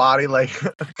full body like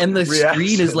and the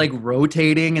screen is reaction. like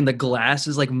rotating and the glass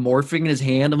is like morphing in his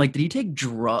hand. I'm like, did he take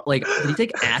did he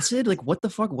take acid? Like, what the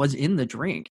fuck was in the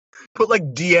drink? Put like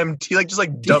DMT, like just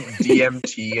like dump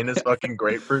DMT in his fucking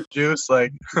grapefruit juice.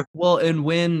 Like, Well, and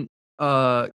when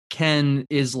Ken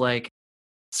is like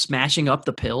smashing up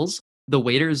the pills, the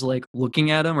waiter's like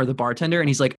looking at him, or the bartender, and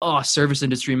he's like, "Oh, service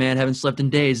industry man, haven't slept in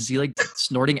days." Is he like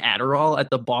snorting Adderall at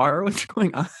the bar? What's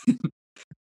going on?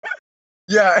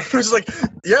 Yeah, it was like,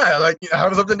 yeah, like I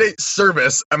was up to date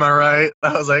service. Am I right?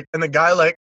 I was like, and the guy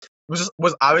like was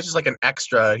obviously just like an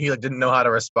extra. He like didn't know how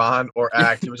to respond or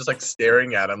act. He was just like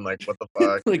staring at him like, what the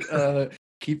fuck? Like,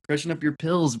 keep crushing up your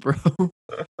pills, bro.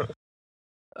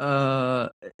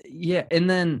 Yeah, and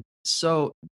then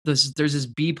so there's this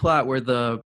B plot where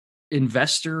the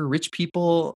investor, rich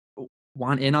people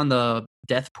want in on the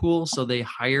death pool, so they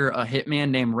hire a hitman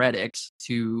named Reddix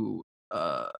to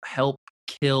help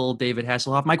kill David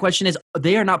Hasselhoff. My question is,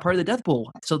 they are not part of the death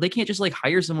pool, so they can't just like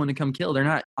hire someone to come kill. They're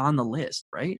not on the list,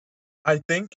 right? I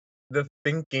think the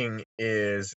thinking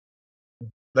is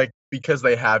like because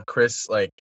they have Chris like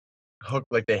hooked,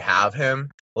 like they have him,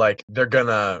 like they're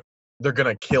gonna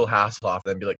kill Hasselhoff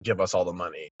and be like, give us all the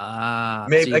money.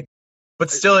 Maybe See, like, but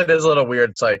still, it is a little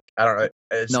weird. It's like I don't know. It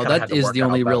just no, kinda had that to is work the out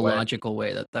only that real way. logical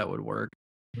way that that would work.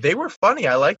 They were funny.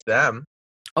 I liked them.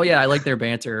 Oh yeah, I like their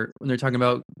banter when they're talking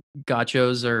about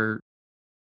gachos or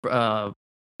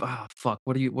fuck,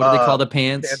 what do they call the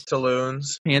pants?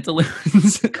 Pantaloons.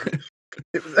 Pantaloons.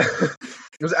 It was,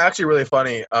 it was actually really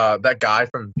funny. That guy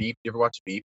from Veep. You ever watch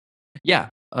Veep? Yeah.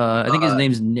 I think his Uh,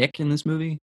 name's Nick in this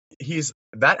movie.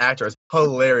 That actor is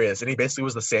hilarious, and he basically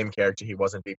was the same character he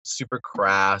was in Veep. Super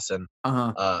crass and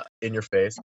Uh-huh. in your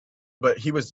face. But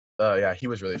he was he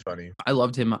was really funny. I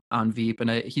loved him on Veep, and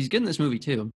he's good in this movie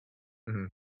too. Mhm.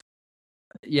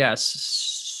 Yes.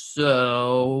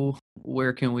 So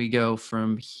where can we go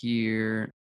from here?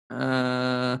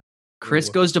 Chris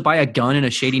Ooh. goes to buy a gun in a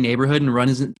shady neighborhood and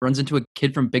runs into a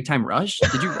kid from Big Time Rush.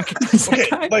 Did you recognize that Okay,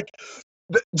 guy? like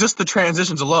just the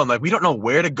transitions alone, like we don't know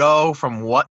where to go from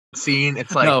what scene.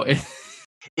 It's like No,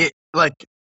 it like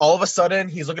all of a sudden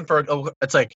he's looking for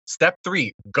it's like step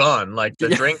 3 gun, like the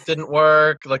Yeah. drink didn't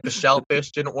work, like the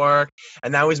shellfish didn't work,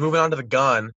 and now he's moving on to the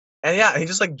gun. And yeah, he's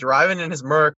just like driving in his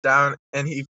Merc down, and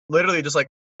he literally just like,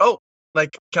 oh,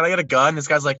 like, can I get a gun? This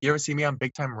guy's like, you ever see me on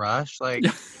Big Time Rush? Like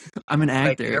I'm an you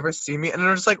actor. ever see me? And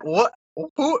they're just like, what?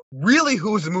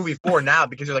 Who's the movie for now?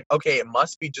 Because you're like, okay, it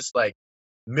must be just like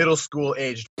middle school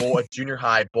aged boy, junior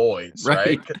high boys,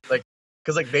 right? Right.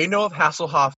 Because like they know of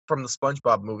Hasselhoff from the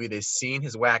SpongeBob movie. They've seen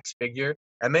his wax figure,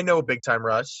 and they know Big Time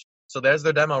Rush. So there's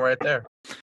their demo right there.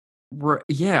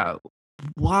 Yeah.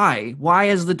 Why? Why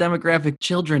is the demographic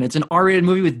children? It's an R-rated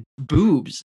movie with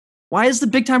boobs. Why is the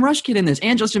Big Time Rush kid in this?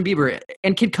 And Justin Bieber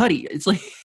and Kid Cudi. It's like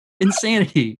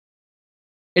insanity.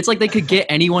 It's like they could get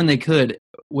anyone they could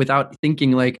without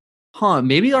thinking like,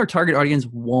 maybe our target audience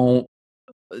won't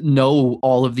know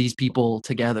all of these people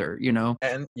together, you know?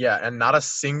 And yeah, and not a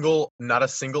single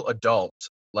adult,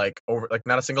 like over, like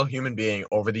not a single human being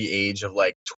over the age of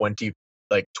like 20,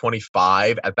 like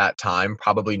 25 at that time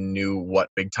probably knew what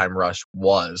Big Time Rush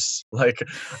was. Like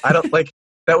I don't like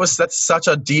that's such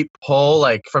a deep pull,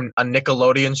 like from a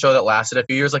Nickelodeon show that lasted a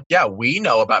few years. Like, yeah, we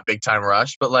know about Big Time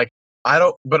Rush, but like I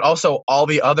don't, but also all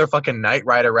the other fucking Knight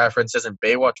Rider references and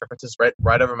Baywatch references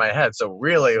right over my head. So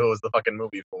really, who was the fucking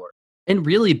movie for? And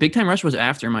really, Big Time Rush was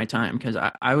after my time because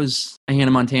I was a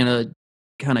Hannah Montana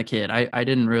kind of kid. I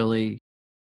didn't really.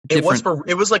 It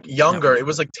was like younger. It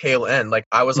was like tail end. Like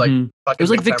I was like, it fucking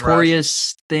was like Big Time Rush.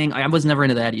 Victorious thing. I was never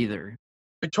into that either.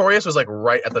 Victorious was like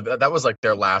right at that was like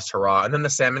their last hurrah. And then the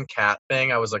Sam and Cat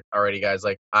thing, I was like, alrighty guys,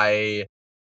 like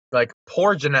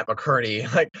poor Jeanette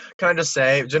McCurdy. Like, can I just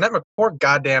say, poor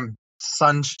goddamn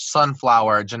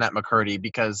sunflower Jeanette McCurdy,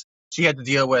 because she had to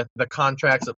deal with the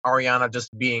contracts of Ariana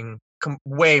just being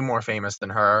way more famous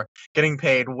than her, getting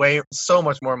paid so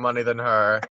much more money than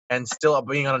her, and still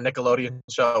being on a Nickelodeon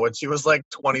show when she was like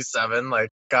 27. Like,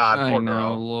 God, I poor know,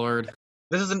 girl. Lord.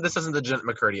 This isn't the Jeanette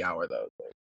McCurdy hour though.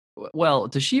 Well,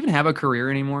 does she even have a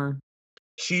career anymore?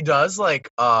 She does like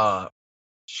one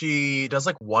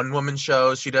woman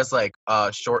shows. She does like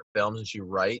short films, and she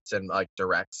writes and like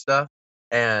directs stuff.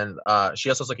 And she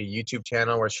also has like a YouTube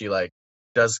channel where she like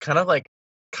does kind of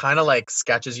like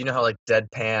sketches. You know how like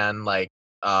deadpan like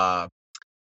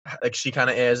she kind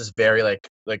of is very like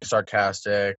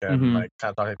sarcastic and like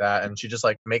kind of talk like that. And she just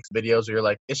like makes videos where you're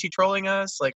like, is she trolling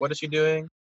us? Like, what is she doing?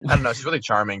 I don't know. She's really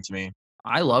charming to me.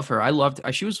 I love her. I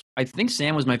think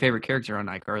Sam was my favorite character on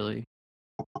iCarly.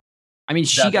 I mean,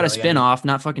 she got a spin-off,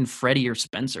 not fucking Freddie or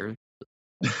Spencer.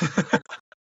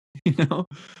 You know?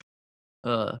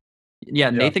 Yeah,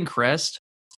 Nathan Crest.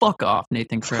 Fuck off,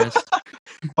 Nathan Crest.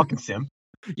 Fucking simp.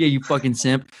 Yeah, you fucking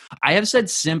simp. I have said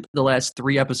simp the last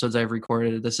 3 episodes I've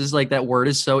recorded. This is like, that word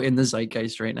is so in the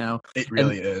zeitgeist right now. It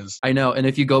really is. I know. And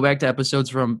if you go back to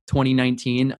episodes from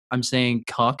 2019, I'm saying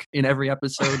cuck in every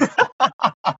episode.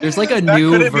 There's like a That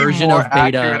new couldn't be version more of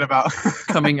accurate Beta about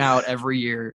coming out every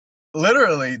year.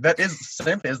 literally. That is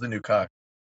Simp is the new cuck.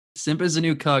 Simp is the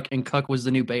new Cuck, and Cuck was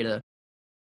the new Beta.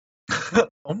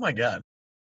 Oh my god.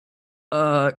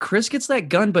 Chris gets that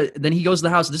gun, but then he goes to the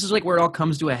house. This is like where it all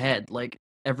comes to a head. Like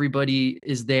everybody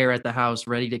is there at the house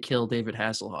ready to kill David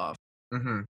Hasselhoff.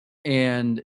 Hmm.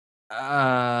 And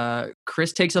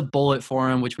Chris takes a bullet for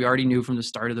him, which we already knew from the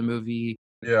start of the movie.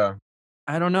 Yeah.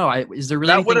 I don't know. Is there really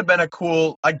That would anything? have been a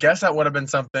cool. I guess that would have been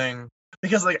something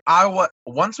because like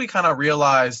once we kind of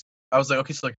realized, I was like,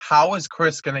 okay, so like, how is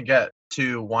Chris gonna get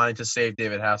to wanting to save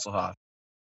David Hasselhoff?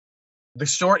 The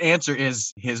short answer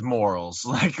is his morals.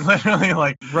 Like literally,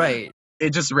 like Right.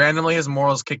 it just randomly his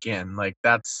morals kick in. Like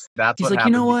that's He's what like,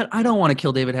 you know happened. what? I don't want to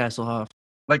kill David Hasselhoff.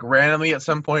 Like randomly at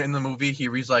some point in the movie, he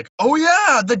reads like, oh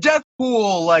yeah, the death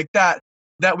pool, like that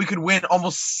we could win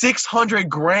almost 600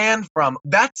 grand from.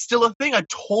 That's still a thing. I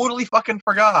totally fucking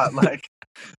forgot. Like.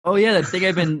 Oh yeah, that thing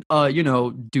I've been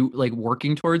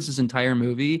working towards this entire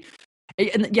movie.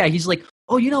 And yeah, he's like,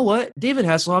 oh, you know what? David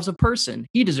Hasselhoff's a person.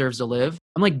 He deserves to live.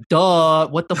 I'm like, duh,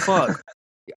 what the fuck?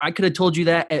 I could have told you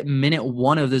that at minute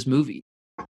 1 of this movie.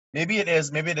 Maybe it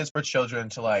is. Maybe it is for children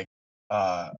to like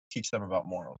teach them about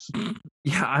morals.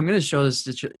 Yeah, I'm gonna show this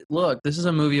to look. This is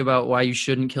a movie about why you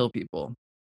shouldn't kill people.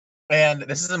 And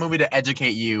this is a movie to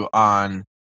educate you on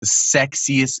the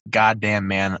sexiest goddamn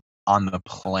man on the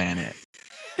planet.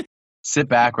 Sit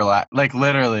back, relax. Like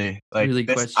literally, like Really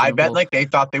this. I bet questionable. like they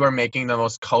thought they were making the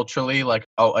most culturally like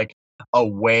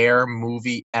aware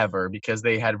movie ever because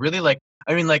they had really like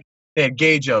I mean like they had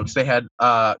gay jokes. They had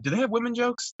do they have women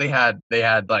jokes? They had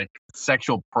like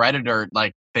sexual predator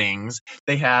like things.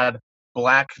 They had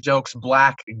black jokes,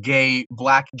 black gay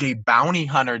bounty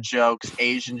hunter jokes,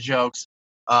 Asian jokes,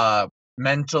 uh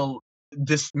mental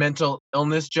mental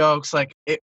illness jokes. Like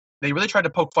it they really tried to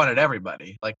poke fun at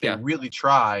everybody. Like they Yeah. really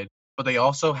tried, but they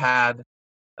also had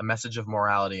a message of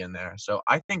morality in there. So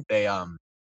I think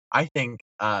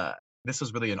this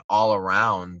was really an all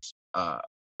around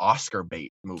Oscar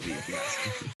bait movie, if you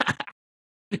ask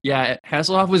me. Yeah,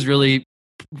 Hasselhoff was really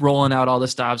rolling out all the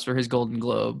stops for his Golden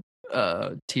Globe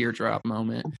teardrop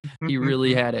moment. He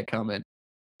really had it coming.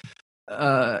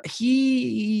 I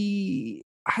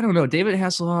don't know, David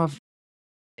Hasselhoff.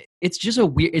 It's just a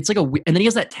weird. It's like and then he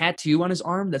has that tattoo on his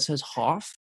arm that says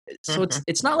Hoff. So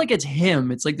it's not like it's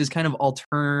him. It's like this kind of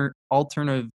alternative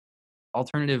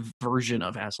version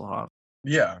of Hasselhoff.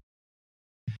 Yeah,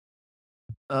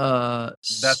 that's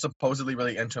S- supposedly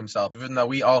really into himself, even though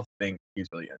we all think he's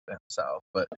really into himself.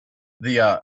 But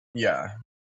the yeah,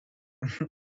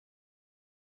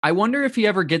 I wonder if he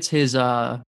ever gets his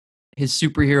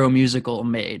superhero musical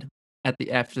made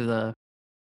after the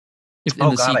if in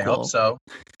oh the god, I hope sequel. so.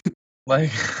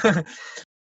 Like,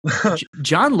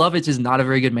 John Lovitz is not a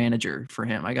very good manager for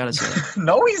him. I gotta say,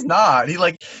 no, he's not. He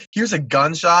like here's a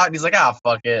gunshot, and he's like, ah,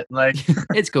 fuck it. Like,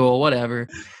 it's cool, whatever.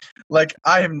 like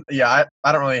I don't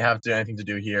really have to anything to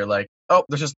do here. Like, oh,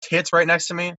 there's just tits right next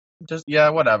to me. Just yeah,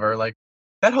 whatever. Like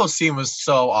that whole scene was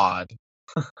so odd.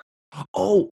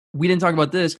 Oh, we didn't talk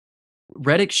about this.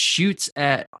 Reddick shoots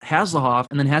at Hasselhoff,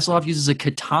 and then Hasselhoff uses a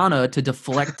katana to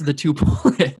deflect the 2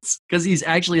 bullets because he's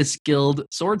actually a skilled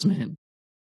swordsman.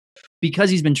 Because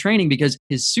he's been training, because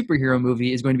his superhero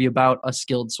movie is going to be about a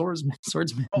skilled swordsman.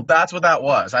 Oh, that's what that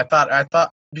was. I thought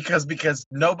because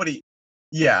nobody,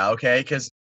 yeah, okay, because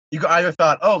you either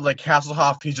thought, oh, like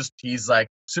Hasselhoff, he's like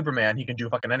Superman, he can do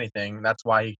fucking anything. That's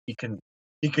why he can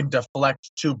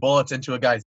deflect 2 bullets into a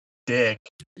guy's dick.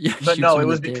 Yeah, But shoots no, him it in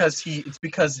the was dick. it's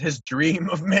because his dream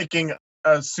of making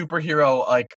a superhero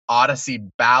like Odyssey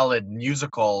ballad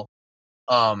musical,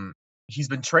 um, he's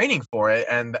been training for it,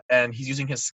 and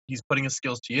he's putting his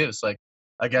skills to use, like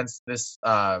against this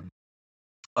uh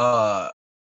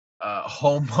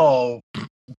homo.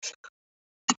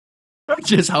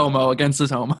 Just homo against his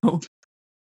homo.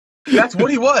 That's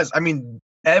what he was. I mean,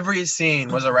 every scene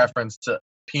was a reference to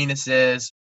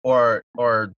penises or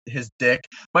his dick.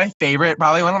 My favorite,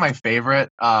 probably one of my favorite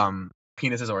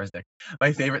penises or his dick.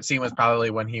 My favorite scene was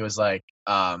probably when he was like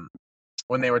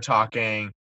when they were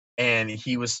talking and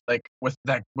he was like with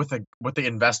the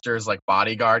investors like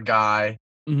bodyguard guy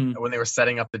Mhm. when they were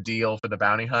setting up the deal for the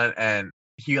bounty hunt, and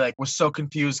he like was so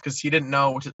confused because he didn't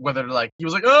know whether to, like he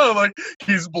was like, oh, like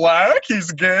he's black,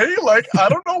 he's gay, like I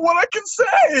don't know what I can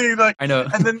say, like, I know.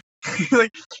 and then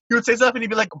like he would say stuff and he'd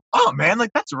be like, oh man,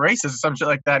 like that's racist or some shit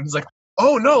like that, and he's like,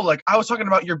 oh no, like I was talking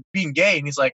about your being gay, and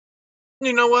he's like,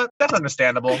 you know what, that's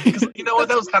understandable because you know what,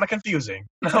 that was kind of confusing.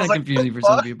 It's And I kind was of like, confusing for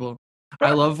some people.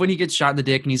 I love when he gets shot in the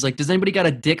dick and he's like, "Does anybody got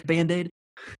a dick band-aid?"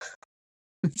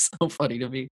 It's so funny to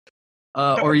me.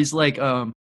 Or he's like,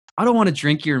 I don't want to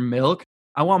drink your milk.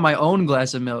 I want my own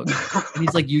glass of milk. And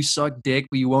he's like, you suck dick,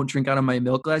 but you won't drink out of my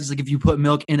milk glass. He's like, if you put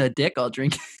milk in a dick, I'll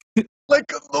drink. Like,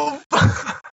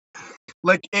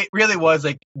 like it really was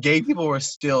like gay people were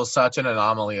still such an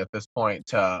anomaly at this point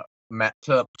to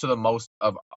the most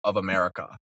of America.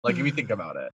 Like if you think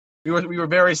about it, we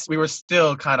were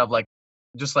still kind of like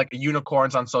just like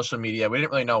unicorns on social media. We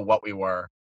didn't really know what we were.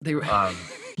 They were,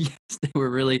 yes, they were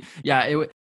really, yeah.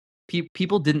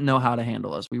 People didn't know how to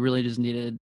handle us. We really just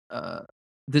needed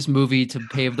this movie to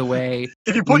pave the way.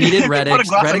 If you We put, needed if you put a Reddix.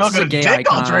 glass of Reddix milk is a in a gay dick,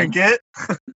 I'll icon. drink it.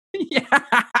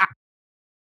 Yeah.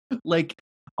 Like,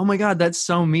 oh my god, that's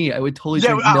so me. I would totally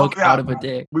Yeah, drink milk out of a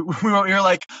dick. We were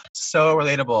like so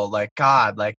relatable. Like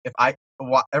God, like if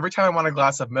every time I want a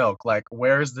glass of milk, like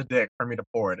where's the dick for me to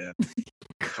pour it in?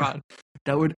 God,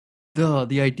 that would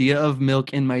the idea of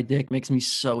milk in my dick makes me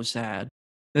so sad.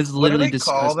 That's What do literally they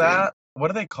call disgusting. that? What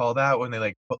do they call that when they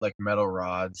like put like metal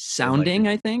rods? Sounding,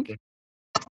 I think.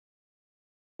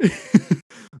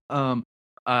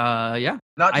 Yeah.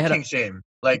 Not I to had a- kink shame.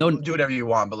 Like No. do whatever you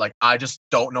want, but like I just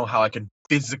don't know how I can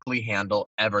physically handle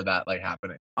ever that like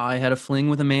happening. I had a fling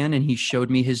with a man, and he showed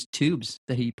me his tubes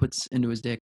that he puts into his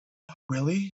dick.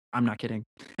 Really? I'm not kidding.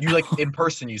 You like in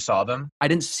person? You saw them? I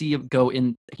didn't see him go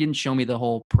in. He didn't show me the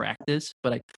whole practice,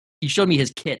 but he showed me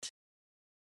his kit.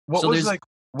 What So was there's- like?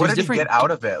 What there's did he different- get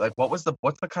out of it? Like what's the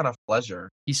kind of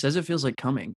pleasure? He says it feels like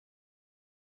coming.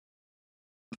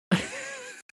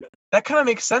 That kind of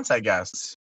makes sense, I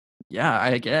guess. Yeah,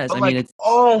 I guess. But I like, mean, it's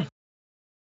oh,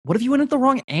 what if you went at the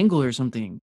wrong angle or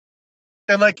something?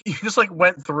 and like you just like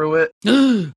went through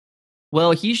it.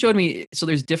 Well, he showed me. So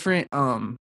there's different.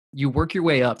 You work your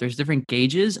way up. There's different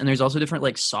gauges, and there's also different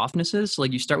like softnesses. So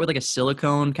like you start with like a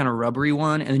silicone kind of rubbery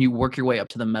one, and then you work your way up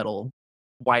to the metal,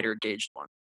 wider gauged one.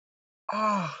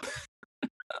 Oh.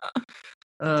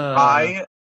 Uh,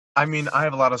 I mean, I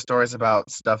have a lot of stories about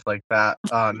stuff like that.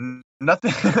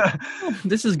 Nothing.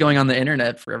 This is going on the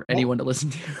internet for anyone to listen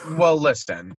to. Well,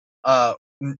 listen.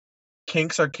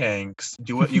 Kinks are kinks.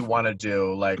 Do what you want to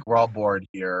do. Like we're all bored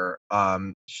here.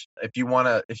 If you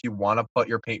wanna put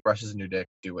your paintbrushes in your dick,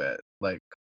 do it. Like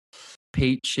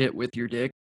Paint shit with your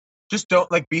dick. just don't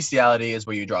like bestiality is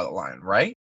where you draw the line,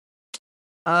 right?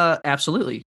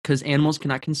 Absolutely, because animals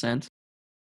cannot consent.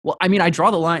 Well, I mean, I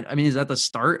draw the line. I mean, is that the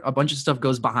start? A bunch of stuff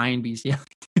goes behind bestiality.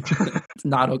 It's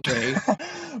not okay.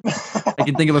 I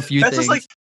can think of a few That's things. just like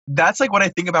that's like what I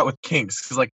think about with kinks,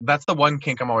 because like that's the one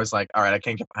kink I'm always like, all right, I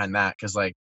can't get behind that, because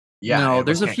like, yeah, no, animals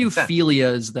there's a can't few consent.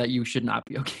 philias that you should not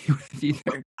be okay with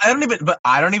either. I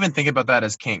don't even think about that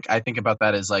as kink. I think about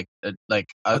that as like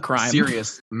a crime.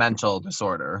 serious mental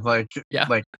disorder. Like Yeah.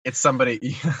 like it's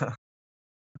somebody.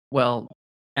 Well,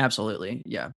 absolutely,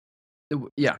 yeah,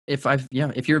 yeah.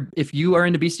 If you are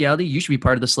into bestiality, you should be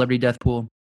part of the celebrity death pool.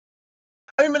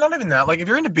 I mean, but not even that. Like if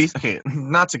you're into beast, okay,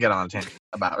 not to get on a tangent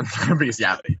about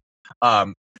bestiality.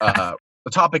 The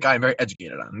topic I'm very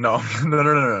educated on. No.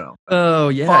 Oh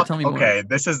yeah, Fuck, tell me more. okay,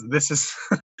 this is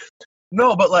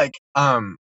no, but like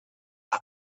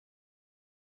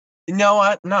you know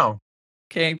what? No.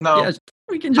 Okay, No. yeah,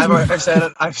 we can just.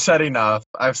 I've said enough.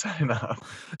 I've said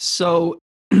enough. So,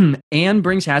 Anne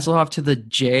brings Hasselhoff to the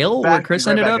jail where Chris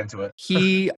Right ended back up. into it.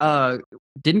 He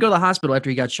didn't go to the hospital after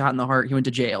he got shot in the heart. He went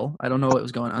to jail. I don't know what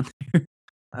was going on there.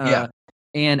 Yeah.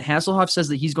 And Hasselhoff says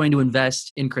that he's going to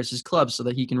invest in Chris's club so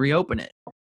that he can reopen it.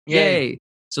 Yay.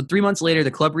 So 3 months later,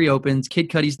 the club reopens. Kid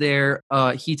Cudi's there.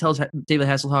 He tells David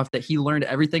Hasselhoff that he learned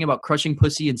everything about crushing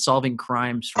pussy and solving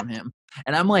crimes from him.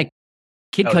 And I'm like,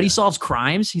 Kid Oh, Cudi yeah. solves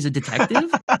crimes? He's a detective?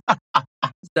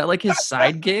 Is that like his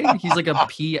side gig? He's like a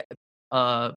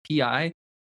PI?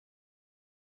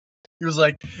 He was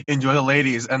like, enjoy the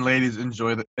ladies, and ladies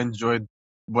enjoy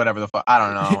whatever the fuck. I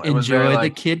don't know. It was Enjoy very the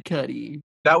like Kid Cudi.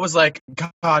 that was like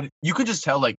God. You could just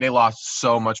tell like they lost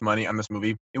so much money on this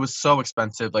movie. It was so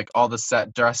expensive. Like all the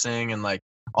set dressing and like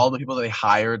all the people that they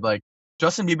hired. Like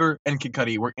Justin Bieber and Kid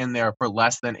Cudi were in there for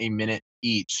less than a minute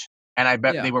each, and I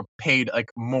bet Yeah. they were paid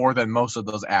like more than most of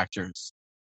those actors.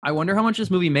 I wonder how much this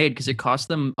movie made because it cost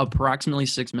them approximately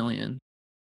 $6 million,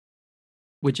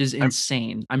 which is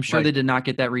insane. I'm sure like- they did not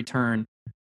get that return.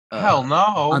 Hell no.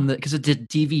 On the because it did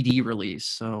DVD release,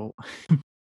 so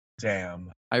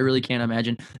Damn. I really can't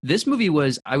imagine. This movie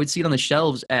was I would see it on the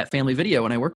shelves at Family Video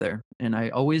when I worked there, and I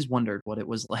always wondered what it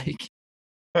was like.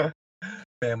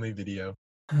 Family Video.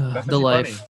 That's The actually life.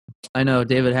 funny. I know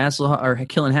David Hasselhoff or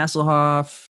Killing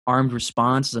Hasselhoff. Armed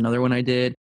Response is another one I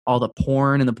did. All the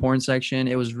porn in the porn section.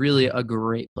 It was really a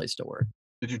great place to work.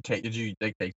 Did you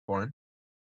take porn?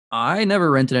 I never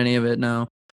rented any of it. No,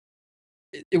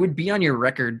 it would be on your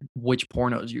record which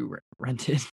pornos you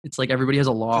rented. It's like everybody has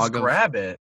a Just log of. grab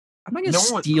it. I'm not gonna No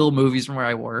one would steal movies from where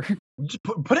I work. just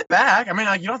put it back. I mean,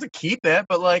 like, you don't have to keep it,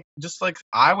 but like, just like,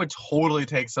 I would totally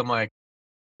take some like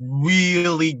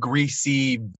really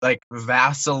greasy, like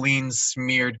Vaseline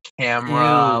smeared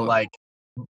camera, Ew. like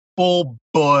full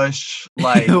bush,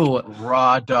 like Ew.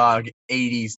 raw dog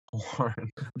 80s porn.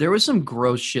 There was some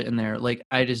gross shit in there. Like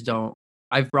I just don't.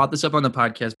 I've brought this up on the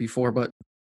podcast before, but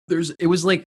it was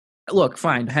like, look,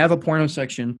 fine, have a porno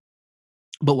section,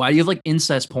 but why do you have like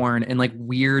incest porn and like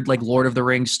weird like Lord of the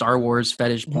Rings, Star Wars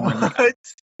fetish porn? Like What?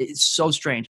 it's so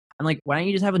strange. I'm like, why don't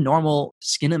you just have a normal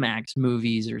Skinamax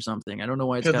movies or something? I don't know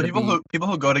why it's Because got the to be. people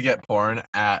who go to get porn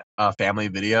at Family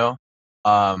Video,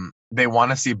 they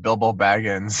want to see Bilbo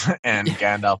Baggins and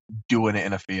Gandalf doing it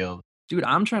in a field. Dude,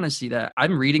 I'm trying to see that.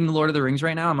 I'm reading The Lord of the Rings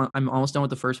right now. I'm almost done with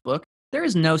the first book. There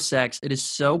is no sex. It is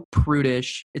so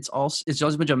prudish. It's just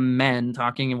a bunch of men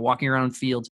talking and walking around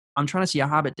fields. I'm trying to see a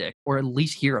Hobbit dick, or at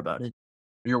least hear about it.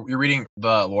 You're reading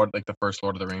the first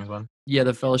Lord of the Rings one. Yeah,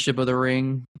 The Fellowship of the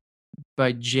Ring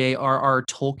by J.R.R.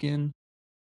 Tolkien.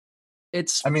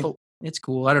 It's I mean, it's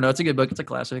cool. I don't know. It's a good book. It's a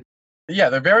classic. yeah,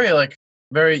 they're very. I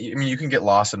mean, you can get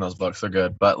lost in those books. They're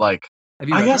good, but like, Have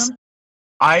you I read guess them?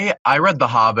 I read The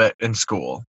Hobbit in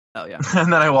school, Oh yeah.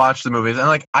 and then I watched the movies, and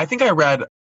like,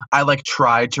 I like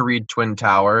tried to read Twin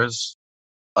Towers,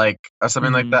 like or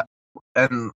something like Mhm. that,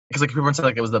 and because like people said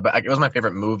like it was my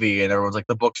favorite movie, and everyone's like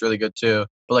the book's really good too,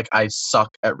 but like I suck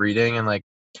at reading, and like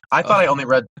I thought I Oh, only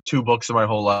read 2 books in my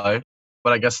whole life,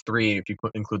 but I guess 3 if you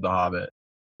include The Hobbit.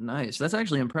 nice. That's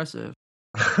actually impressive.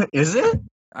 Is it?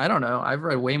 I don't know. I've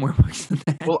read way more books than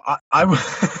that. Well,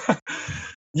 I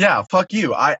yeah, fuck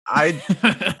you. I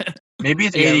maybe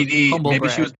it's Yeah, ADD. humble Maybe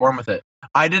she was brag. born with it.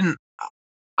 I didn't.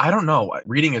 I don't know.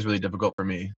 Reading is really difficult for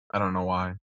me. I don't know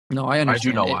why. No, I I do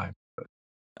understand know it. why.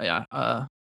 Yeah.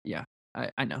 Yeah.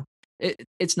 I know.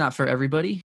 It's not for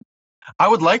everybody. I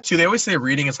would like to. They always say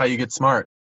reading is how you get smart.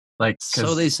 Like,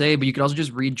 So they because say, but you could also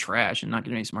just read trash and not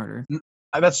get any smarter.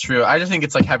 that's true. I just think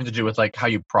it's like having to do with like how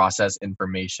you process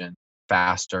information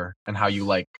faster and how you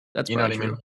like, That's you know what probably I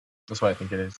mean? true. That's what I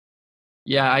think it is.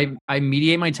 Yeah, I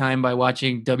mediate my time by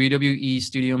watching WWE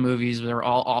studio movies that are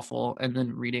all awful and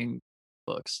then reading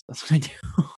books. That's what I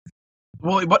do.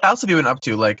 Well, what else have you been up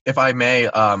to? Like, if I may,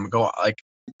 go like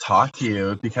talk to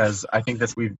you because I think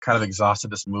that we've kind of exhausted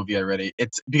this movie already.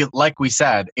 It's because, like we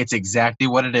said, it's exactly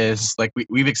what it is. Like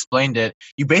we've explained it.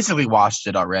 You basically watched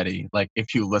it already. Like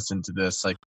if you listen to this,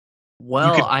 like you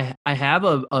Well, could. I have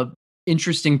a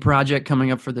interesting project coming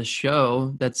up for the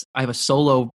show. I have a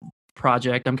solo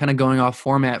project. I'm kind of going off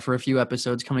format for a few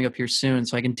episodes coming up here soon,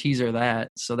 so I can teaser that.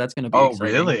 So that's going to be Oh,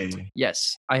 exciting. really?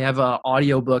 Yes, I have a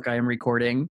audiobook I am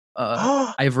recording.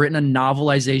 I've written a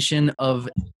novelization of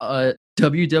a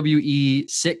WWE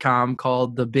sitcom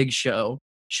called The Big Show.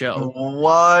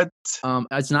 What?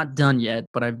 It's not done yet,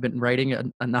 but I've been writing a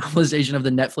novelization of the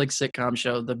Netflix sitcom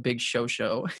show, The Big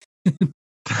Show.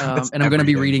 That's And I'm going to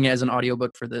be everything. reading it as an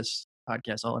audiobook for this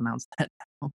podcast. I'll announce that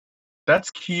now.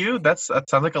 That's cute. That sounds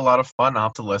like a lot of fun. I'll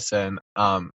have to listen.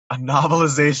 A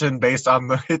novelization based on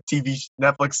the hit TV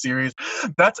Netflix series.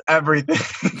 That's everything.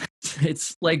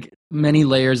 It's like many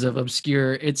layers of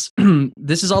obscure. It's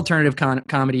this is alternative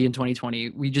comedy in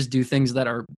 2020. We just do things that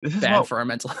are This is bad what for our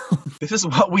mental health. this is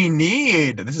what we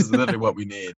need. This is literally what we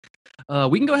need.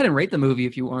 We can go ahead and rate the movie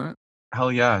if you want.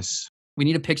 Hell yes. We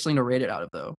need a pick something to rate it out of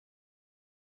though.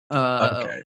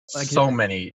 Okay. Like So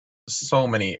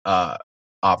many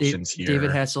options here.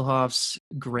 David Hasselhoff's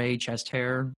gray chest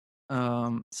hair.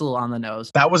 It's a little on the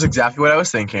nose. That was exactly what I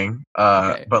was thinking.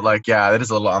 Okay. But like yeah, that is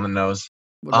a little on the nose.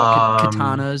 What about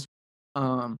Um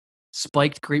katanas?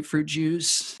 Spiked grapefruit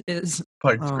juice is.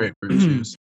 like Um, grapefruit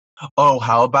juice. Oh,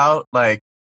 how about like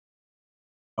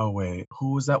oh wait,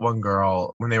 who was that one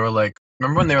girl when they were like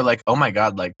remember when they were like, "Oh my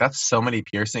god, like that's so many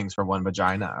piercings for one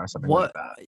vagina" or something like what?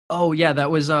 that. Oh yeah, that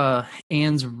was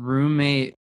Anne's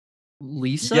roommate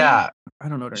Lisa. Yeah. I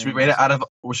don't know what her Should we name rate was. it out of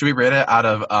should we rate it out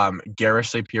of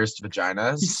garishly pierced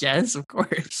vaginas? Yes, of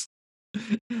course.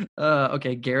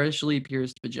 Okay, garishly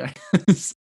pierced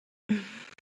vaginas.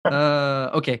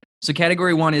 Okay, so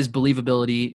category 1 is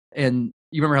believability, and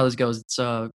you remember how this goes. It's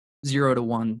a 0 to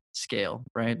 1 scale,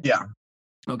 right? Yeah.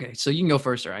 Okay, so you can go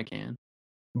first, or I can.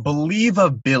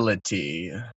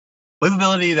 Believability.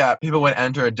 Believability that people would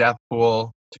enter a death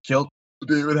pool to kill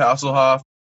David Hasselhoff,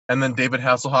 and then David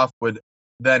Hasselhoff would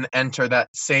then enter that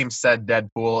same said dead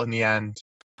pool in the end.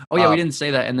 Oh yeah, we didn't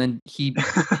say that. And then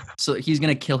so he's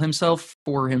gonna kill himself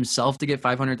for himself to get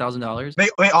 $500,000.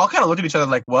 They all kind of looked at each other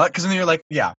like, what? Because then you're like,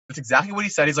 yeah, that's exactly what he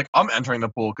said. He's like, I'm entering the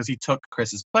pool because he took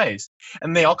Chris's place.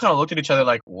 And they all kind of looked at each other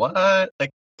like, what? Like,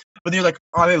 but you're like,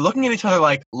 are they looking at each other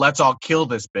like, let's all kill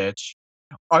this bitch?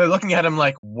 are they looking at him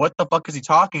like, what the fuck is he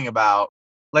talking about?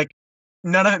 Like,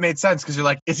 none of it made sense because you're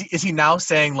like, is he now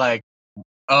saying like,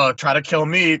 try to kill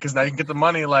me because now you can get the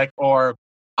money, like, or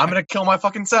I'm gonna kill my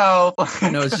fucking self.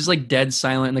 No, it's just like dead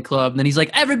silent in the club. And then he's like,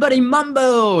 everybody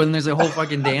mumbo. And there's a whole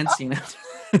fucking dance scene.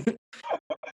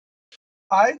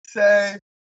 I'd say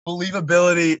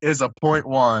believability is a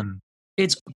 0.1.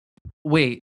 It's,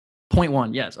 wait,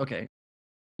 0.1. Yes. Okay.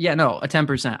 Yeah, no, a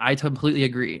 10%. I completely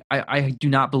agree. I do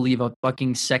not believe a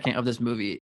fucking second of this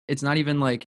movie. It's not even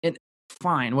like,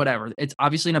 fine, whatever. It's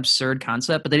obviously an absurd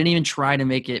concept, but they didn't even try to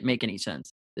make it make any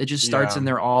sense. It just starts and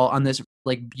they're all on this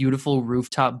like beautiful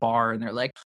rooftop bar and they're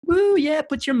like, woo, yeah,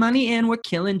 put your money in. We're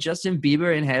killing Justin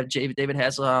Bieber and have David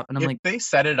Hasselhoff. And I'm like, they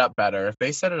set it up better, if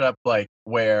they set it up like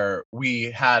where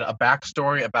we had a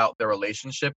backstory about their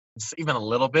relationship, just even a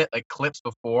little bit, like clips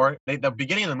before the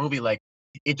beginning of the movie, like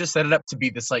it just set it up to be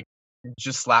this like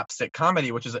just slapstick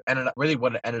comedy, which is ended up really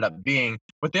what it ended up being.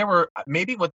 But there were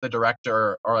maybe what the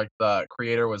director or like the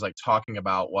creator was like talking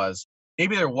about was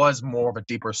maybe there was more of a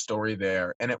deeper story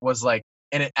there, and it was like,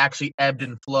 and it actually ebbed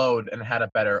and flowed and had a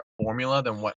better formula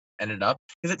than what ended up,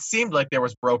 because it seemed like there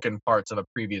was broken parts of a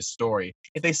previous story.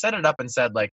 If they set it up and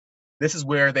said like this is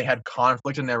where they had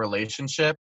conflict in their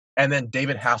relationship, and then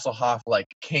David Hasselhoff like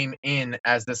came in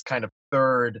as this kind of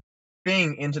third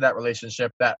thing into that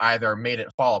relationship that either made it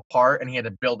fall apart and he had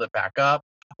to build it back up,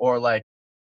 or like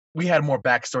we had more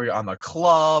backstory on the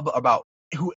club about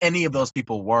who any of those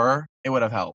people were, it would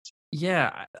have helped.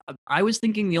 yeah, I was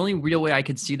thinking the only real way I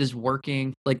could see this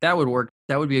working, like that would work.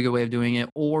 That would be a good way of doing it.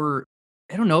 Or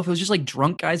I don't know if it was just like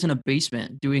drunk guys in a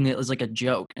basement doing it as like a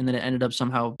joke, and then it ended up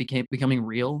somehow becoming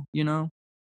real, you know?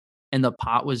 And the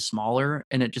pot was smaller,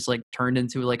 and it just like turned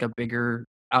into like a bigger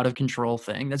out of control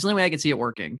thing. That's the only way I could see it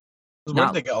working. Because where did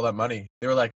Not they get all that money? They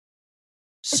were like,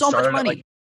 it so much started at money. like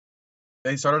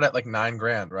they started at like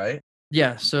 $9,000, right?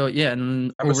 Yeah. So yeah,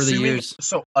 and I'm over the assuming, years,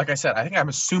 so like I said, I think I'm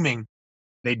assuming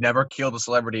they'd never killed a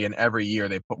celebrity, and every year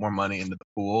they put more money into the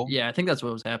pool. yeah, I think that's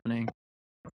what was happening.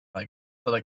 Like,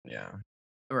 so like, yeah.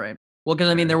 Right. Well, because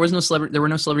I mean, there were no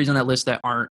celebrities on that list that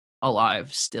aren't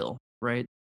alive still, right?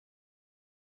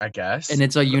 I guess. And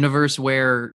it's a universe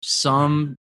where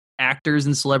some actors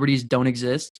and celebrities don't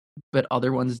exist, but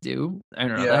other ones do. I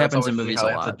don't know. Yeah, That that's happens in always movies how a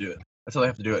they have lot. to do it. That's how they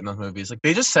have to do it in those movies. Like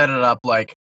they just set it up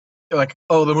like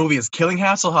oh, the movie is killing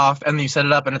Hasselhoff, and then you set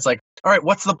it up and it's like, all right,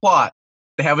 what's the plot?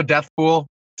 They have a death pool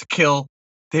to kill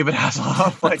David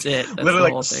Hasselhoff. Like That's it. That's literally the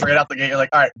whole like thing. straight out the gate, you're like,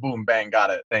 all right, boom, bang, got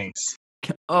it. Thanks.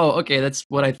 Oh, okay. That's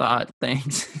what I thought.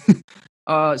 Thanks.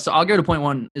 So I'll go to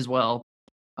 0.1 as well.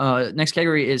 Next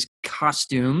category is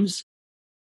costumes.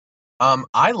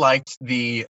 I liked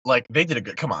the like they did a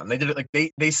good come on, they did it like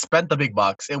they spent the big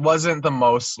bucks. It wasn't the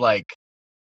most like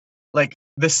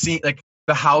the scene, like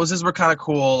the houses were kind of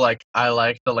cool. Like I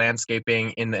liked the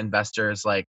landscaping in the investors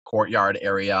like courtyard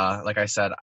area. Like I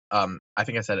said, I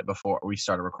think I said it before we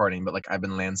started recording, but like I've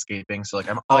been landscaping, so like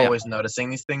I'm Oh yeah. always noticing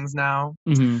these things now.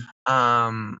 hmm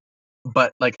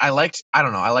But like I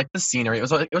don't know, I liked the scenery. It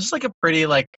was just like a pretty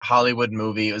like Hollywood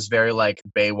movie. It was very like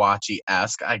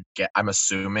Baywatchy-esque. I'm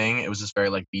assuming it was just very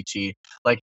like beachy.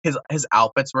 Like his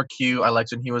outfits were cute. I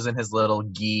liked when he was in his little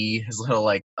gi, his little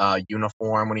like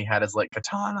uniform, when he had his like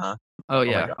katana. Oh Oh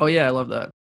my yeah. god, Oh yeah. I love that.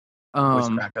 voice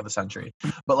crack of the century.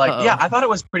 But like yeah, I thought it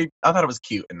was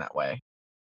cute in that way.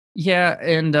 Yeah,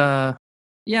 and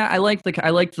yeah, I like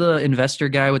the investor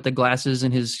guy with the glasses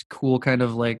and his cool kind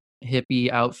of like hippie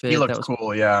outfit. He looked That was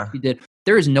cool, yeah. he did.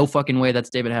 There is no fucking way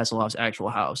that's David Hasselhoff's actual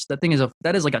house. That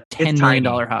is like a $10 It's million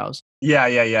tiny. house.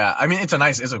 Yeah. I mean, it's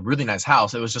a really nice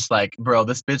house. It was just like, bro,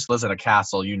 this bitch lives in a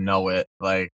castle. You know it.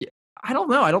 Like, I don't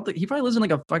know. I don't think he probably lives in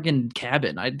like a fucking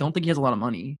cabin. I don't think he has a lot of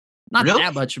money. Not really?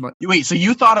 that much money. Wait, so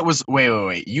you thought it was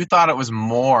wait. You thought it was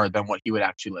more than what he would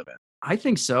actually live in? I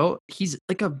think so. He's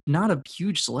like not a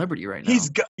huge celebrity right now.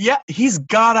 He's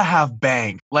gotta have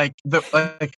bank.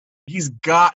 He's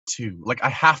got to. Like, I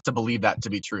have to believe that to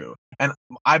be true. And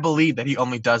I believe that he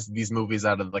only does these movies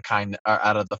out of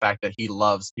the fact that he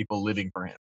loves people living for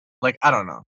him. Like, I don't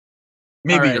know.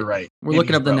 Maybe right. you're right. We're Maybe looking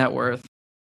he's up the broke. net worth.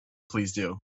 Please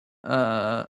do.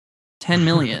 10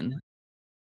 million.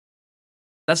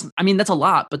 That's a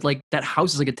lot, but like that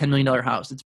house is like a $10 million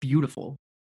house. It's beautiful.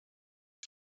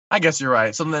 I guess you're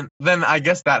right. So then I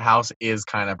guess that house is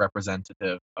kind of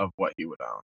representative of what he would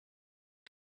own.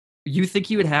 You think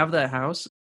he would have that house?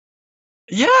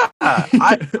 Yeah. All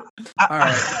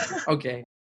right. Okay.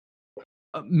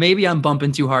 Maybe I'm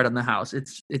bumping too hard on the house. It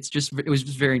was just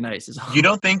very nice. You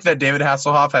don't think that David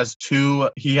Hasselhoff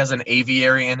has an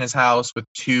aviary in his house with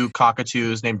two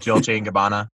cockatoos named Dolce and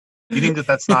Gabbana? You think that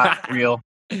that's not real?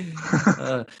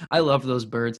 I love those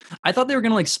birds. I thought they were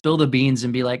gonna like spill the beans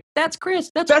and be like, "That's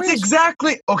Chris. That's That's Chris."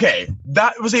 exactly okay.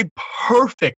 That was a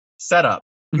perfect setup.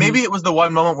 Mhm. Maybe it was the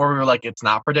one moment where we were like, it's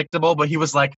not predictable, but he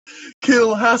was like,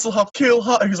 kill Hasselhoff, kill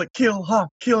Hoff. He was like, kill Hoff,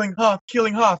 killing Hoff,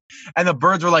 killing Hoff. And the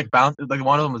birds were like bouncing, like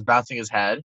one of them was bouncing his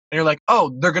head. And you're like,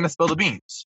 oh, they're going to spill the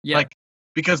beans. Yeah. Like,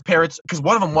 because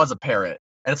one of them was a parrot.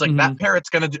 And it's like, that Mhm. parrot's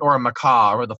going to do, or a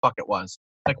macaw, or what the fuck it was.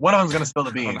 Like, one of them's going to spill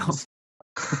the I don't know. beans.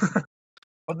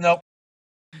 But nope.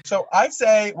 So I'd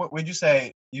say, what would you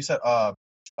say? You said, uh,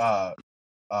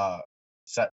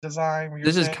 set design. Were you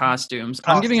This is saying costumes.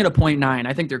 I'm giving it a 0.9.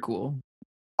 I think they're cool.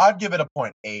 I'd give it a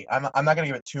 0.8. I'm not gonna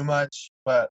give it too much,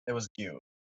 but it was cute.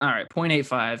 All right,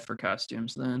 0.85 for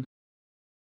costumes then.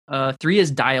 3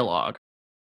 is dialogue.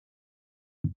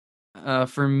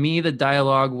 For me, the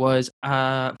dialogue was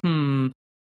funny.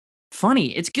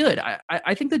 It's good.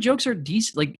 I think the jokes are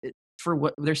decent. Like for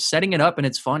what they're setting it up, and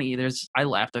it's funny. I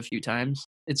laughed a few times.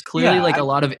 It's clearly Yeah, like a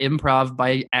lot of improv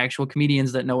by actual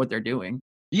comedians that know what they're doing.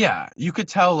 yeah. You could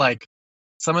tell like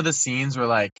some of the scenes were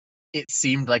like it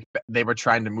seemed like they were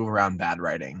trying to move around bad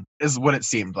writing. Is what it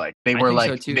seemed like. I think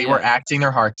so too. They Yeah. were acting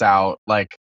their hearts out.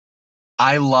 Like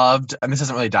I loved, and this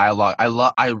isn't really dialogue. I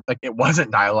like it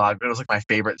wasn't dialogue, but it was like my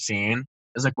favorite scene.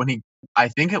 Is like when I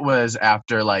think it was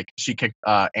after like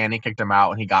Annie kicked him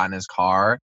out and he got in his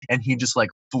car and he just like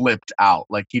flipped out.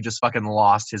 Like he just fucking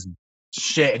lost his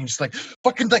shit and he's just like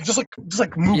fucking like just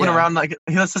like moving Yeah. around like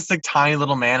he was this like tiny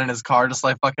little man in his car just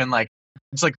like fucking like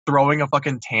just like throwing a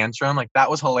fucking tantrum. Like that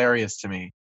was hilarious to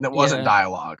me. And it wasn't Yeah.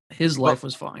 dialogue. His But life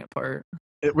was falling apart.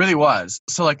 it really was.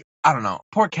 So like I don't know.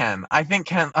 Poor Ken. I think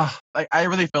Ken. Like I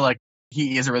really feel like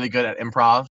he is really good at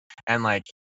improv, and like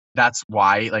that's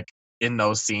why like in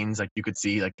those scenes like you could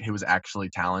see like he was actually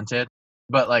talented.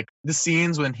 But like the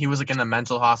scenes when he was like in the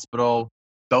mental hospital,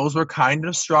 those were kind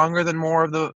of stronger than more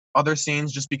of the other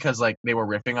scenes, just because like they were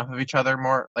riffing off of each other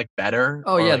more like better.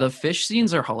 Oh Or yeah, like the fish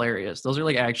scenes are hilarious. Those are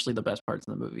like actually the best parts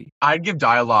of the movie. I'd give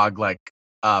dialogue like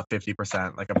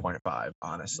 50%, like a 0.5,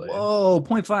 honestly. Whoa,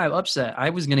 0.5 upset. I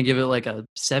was gonna give it like a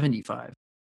 75.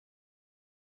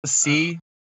 C.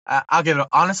 I'll give it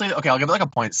honestly. Okay, I'll give it like a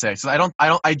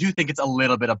 0.6. I do think it's a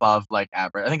little bit above like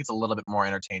average. I think it's a little bit more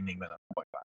entertaining than a 0.5.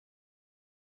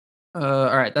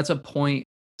 All right, that's a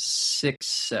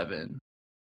 0.67.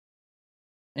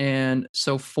 And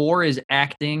so 4 is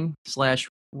acting slash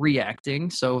reacting.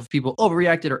 So if people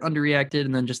overreacted or underreacted,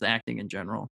 and then just the acting in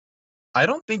general. I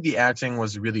don't think the acting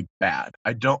was really bad.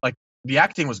 I don't like the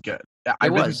acting was good.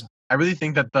 It was. I really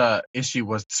think that the issue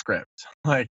was the script.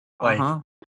 Like Uh-huh.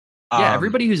 Yeah, um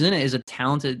everybody who's in it is a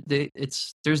talented.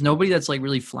 There's nobody that's like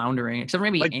really floundering, except for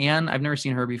maybe like Anne. I've never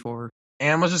seen her before.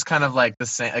 Anne was just kind of like the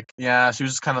same. Like yeah, she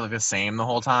was just kind of like the same the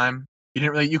whole time.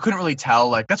 You couldn't really tell.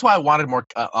 Like that's why I wanted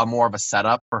more of a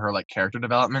setup for her like character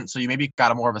development. So you maybe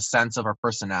got a more of a sense of her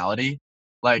personality.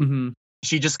 Like Hmm.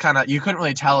 she just kind of you couldn't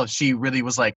really tell if she really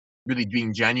was like really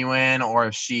being genuine or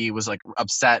if she was like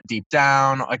upset deep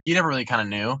down. Like you never really kind of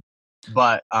knew.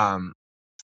 But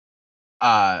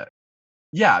uh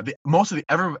yeah, most of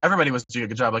everybody was doing a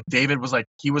good job. Like David was like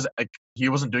he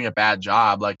wasn't doing a bad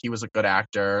job. Like he was a good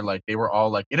actor. Like they were all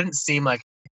like it didn't seem like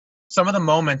some of the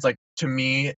moments like to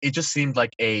me it just seemed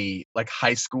like a like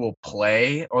high school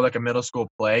play or like a middle school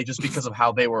play just because of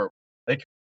how they were like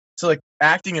so like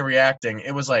acting and reacting.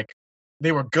 It was like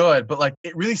they were good, but like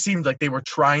it really seemed like they were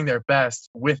trying their best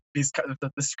with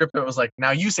the script that was like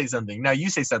now you say something, now you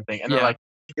say something, and they're Yeah. like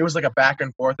it was like a back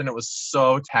and forth, and it was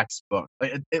so textbook.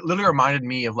 Like it literally reminded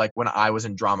me of like when I was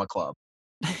in drama club.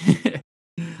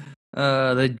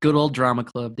 The good old drama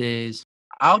club days.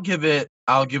 I'll give it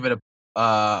a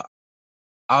uh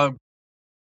I'll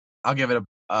I'll give it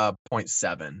a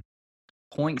 0.7.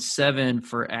 0.7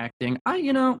 for acting.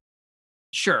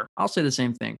 Sure, I'll say the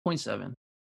same thing. 0.7.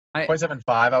 0.75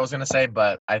 I was gonna say,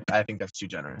 but I think that's too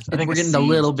generous. I think We're a getting a C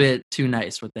little bit too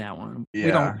nice with that one.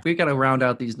 Yeah. We got to round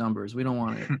out these numbers. We don't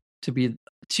want it to be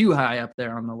too high up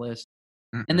there on the list.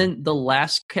 And Mm-mm. then the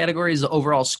last category is the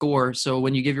overall score. So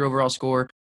when you give your overall score,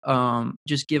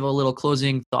 just give a little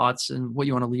closing thoughts and what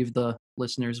you want to leave the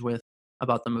listeners with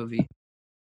about the movie.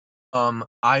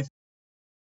 I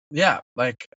yeah,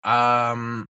 like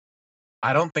I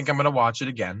don't think I'm gonna watch it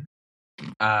again.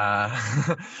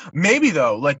 Maybe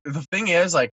though. Like the thing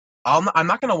is, like I'm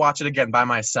not gonna watch it again by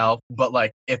myself. But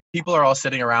like if people are all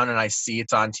sitting around and I see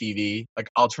it's on TV, like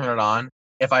I'll turn it on.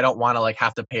 If I don't want to like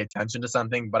have to pay attention to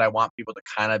something, but I want people to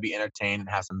kind of be entertained and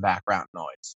have some background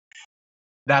noise.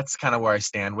 That's kind of where I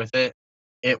stand with it.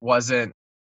 It wasn't.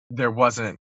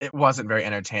 It wasn't very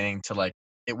entertaining to like.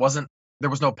 It wasn't. There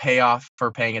was no payoff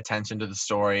for paying attention to the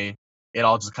story. it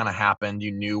all just kind of happened.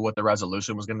 You knew what the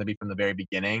resolution was going to be from the very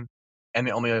beginning, and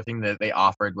the only other thing that they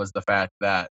offered was the fact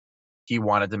that he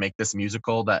wanted to make this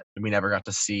musical that we never got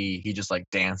to see. He just like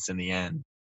danced in the end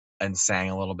and sang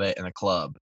a little bit in a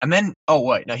club. And then, oh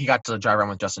wait, no, he got to drive around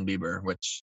with Justin Bieber,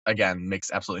 which again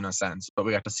makes absolutely no sense. But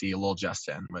we got to see a little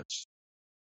Justin, which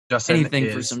Justin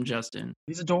Anything for is some Justin.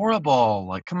 he's adorable.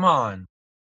 Like, come on.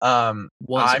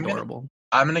 Was adorable.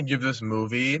 I'm gonna give this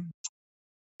movie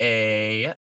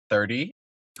a 30%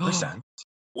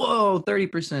 Whoa,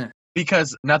 30%.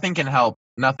 because nothing can help.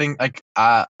 Nothing like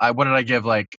what did I give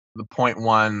like the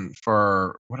 0.1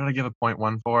 for? What did I give a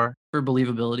 0.1 for? For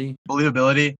believability.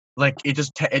 Believability. Like it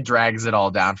just it drags it all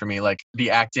down for me. Like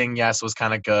the acting, yes, was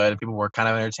kind of good. People were kind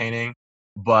of entertaining,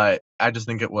 but I just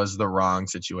think it was the wrong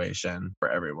situation for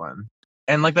everyone.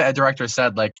 And like the director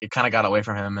said, like it kind of got away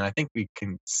from him, and I think we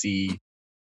can see,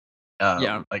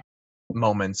 like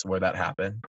moments where that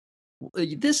happened.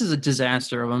 This is a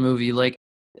disaster of a movie. Like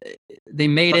they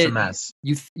made Such it a mess.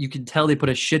 You could tell they put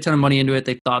a shit ton of money into it.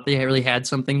 They thought they really had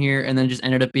something here, and then it just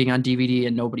ended up being on DVD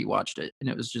and nobody watched it. And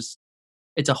it was just,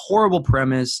 it's a horrible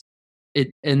premise.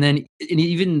 And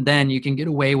even then you can get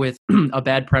away with a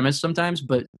bad premise sometimes,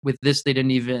 but with this they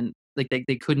didn't even like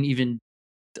they couldn't even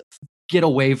get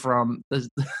away from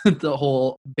the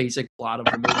whole basic plot of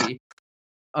the movie.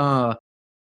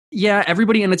 Yeah,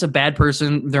 everybody in it's a bad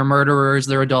person. They're murderers,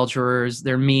 they're adulterers,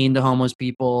 they're mean to homeless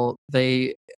people.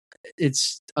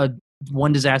 It's a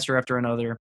one disaster after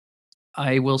another.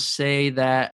 I will say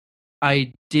that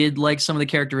I did like some of the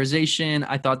characterization.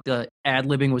 I thought the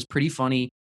ad-libbing was pretty funny.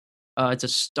 It's a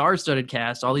star-studded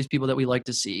cast, all these people that we like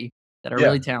to see that are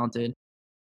really talented.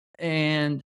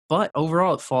 But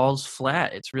overall it falls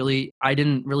flat. I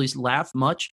didn't really laugh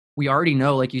much. We already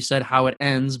know, like you said, how it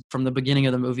ends from the beginning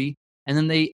of the movie. And then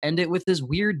they end it with this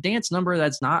weird dance number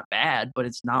that's not bad, but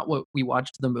it's not what we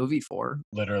watched the movie for.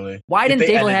 Literally. Why didn't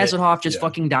David Hasselhoff just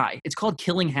fucking die? It's called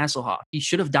Killing Hasselhoff. He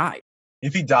should have died.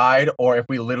 If he died, or if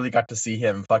we literally got to see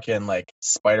him fucking like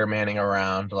Spider-Manning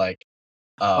around, like,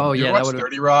 oh yeah, that would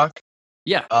 30 Rock.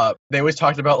 Yeah. They always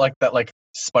talked about like that like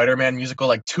Spider-Man musical,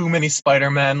 like too many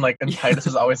Spider-Men, like, and Titus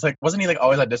was always like, wasn't he like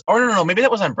always like this? Oh no, maybe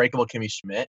that was Unbreakable Kimmy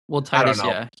Schmidt. Well, Titus,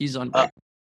 yeah, he's Unbreakable.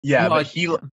 But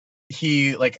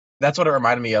he like. That's what it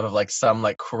reminded me of like some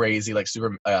like crazy like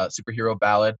superhero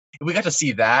ballad. If we got to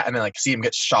see that and then like see him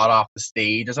get shot off the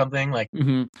stage or something, like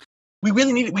we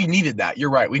really needed that.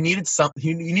 You're right. We needed something.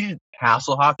 You needed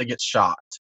Hasselhoff to get shot,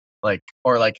 like,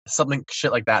 or like something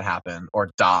shit like that happen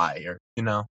or die, or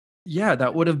Yeah,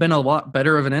 that would have been a lot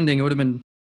better of an ending. It would have been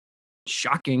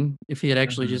shocking if he had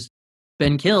actually just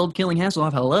been killed. Killing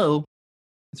Hasselhoff. Hello,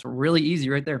 it's really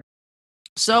easy right there.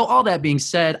 So all that being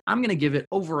said, I'm gonna give it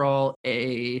overall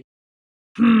a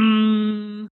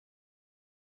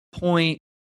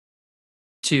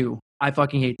 0.2. I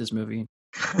fucking hate this movie.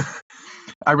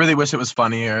 I really wish it was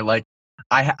funnier. Like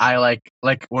I like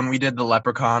when we did the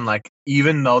Leprechaun, like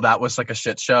even though that was like a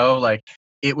shit show, like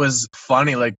it was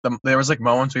funny. Like there was like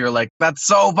moments where you're like, that's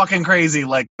so fucking crazy.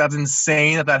 Like that's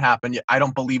insane that happened. I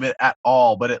don't believe it at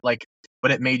all. But it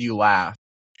made you laugh.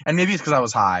 And maybe it's because I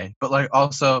was high, but like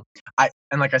also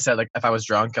like I said, like if I was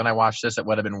drunk and I watched this, it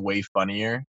would have been way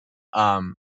funnier.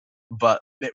 But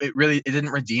it really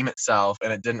didn't redeem itself,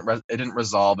 and it didn't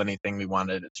resolve anything we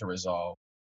wanted it to resolve.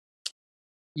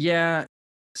 Yeah,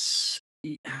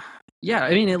 yeah.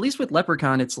 I mean, at least with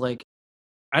Leprechaun, it's like,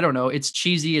 I don't know, it's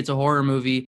cheesy. It's a horror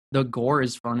movie. The gore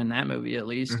is fun in that movie, at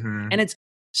least, and it's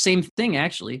same thing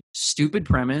actually. Stupid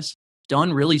premise,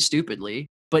 done really stupidly.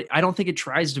 But I don't think it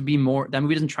tries to be more. That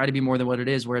movie doesn't try to be more than what it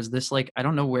is. Whereas this, like, I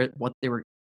don't know what they were.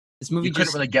 This movie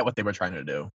couldn't really get what they were trying to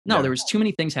do. No, there was too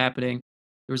many things happening.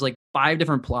 There was like 5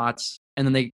 different plots, and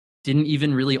then they didn't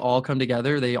even really all come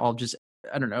together. They all just,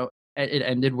 I don't know. It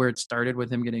ended where it started with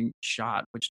him getting shot.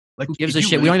 Which, like, who gives a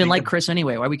shit? Really, we don't even like Chris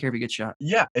anyway. Why we care if he gets shot?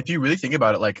 Yeah, if you really think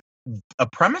about it, like a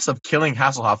premise of killing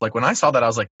Hasselhoff. Like when I saw that, I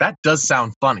was like, that does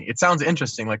sound funny. It sounds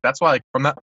interesting. Like that's why, like from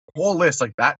that whole list,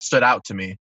 like that stood out to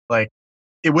me. Like.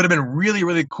 It would have been really,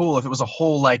 really cool if it was a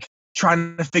whole, like,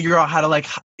 trying to figure out how to, like,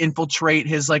 infiltrate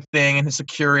his, like, thing and his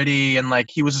security, and, like,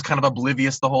 he was just kind of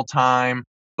oblivious the whole time,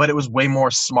 but it was way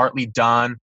more smartly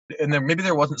done. And then maybe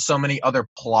there wasn't so many other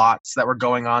plots that were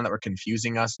going on that were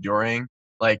confusing us during.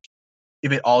 Like,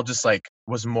 if it all just, like,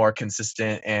 was more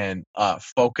consistent and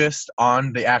focused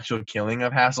on the actual killing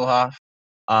of Hasselhoff.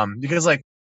 Because, like,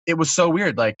 it was so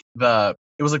weird. Like,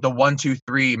 it was like the 1, 2,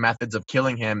 3 methods of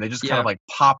killing him. They just kind of like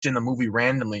popped in the movie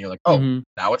randomly. You're like, oh,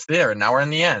 now it's there, and now we're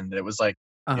in the end. It was like,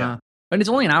 and it's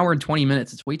only an hour and 20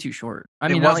 minutes. It's way too short. I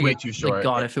mean, it was way too short. Like,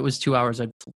 God, if it was 2 hours,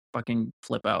 I'd fucking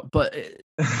flip out. But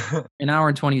an hour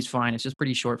and 20 is fine. It's just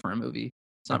pretty short for a movie.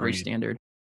 It's not very Agreed. standard.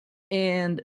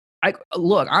 And I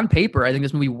look, on paper, I think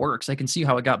this movie works. I can see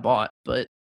how it got bought, but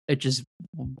it just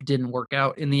didn't work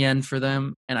out in the end for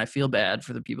them, and I feel bad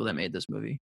for the people that made this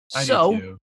movie. I do So,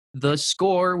 too. the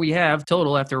score we have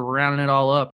total after rounding it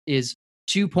all up is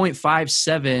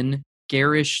 2.57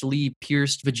 garishly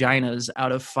pierced vaginas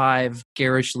out of 5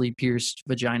 garishly pierced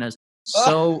vaginas.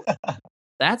 So,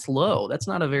 that's low. That's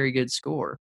not a very good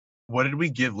score. What did we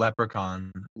give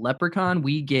Leprechaun? Leprechaun,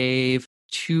 we gave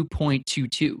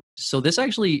 2.22. So this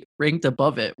actually ranked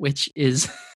above it, which is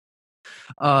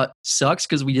sucks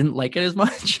because we didn't like it as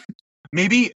much.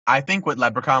 Maybe I think what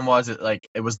Leprechaun was,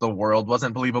 it was the world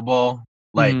wasn't believable.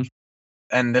 Like, Mhm.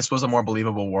 and this was a more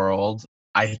believable world,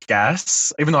 I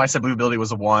guess. Even though I said believability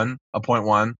was a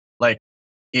 0.1, like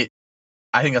it.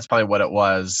 I think that's probably what it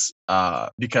was.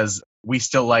 Because we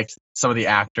still liked some of the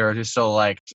actors, we still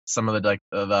liked some of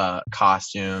the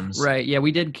costumes. Right. Yeah,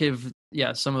 we did give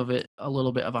some of it a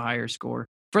little bit of a higher score.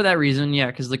 For that reason, yeah,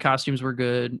 because the costumes were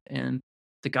good and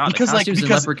the costumes in Because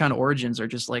Leprechaun Origins are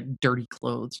just like dirty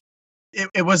clothes.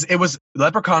 it was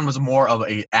Leprechaun was more of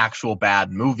a actual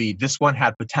bad movie. This one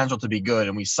had potential to be good,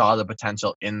 and we saw the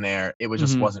potential in there. It was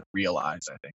just Mhm. wasn't realized,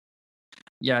 I think.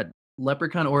 Yeah,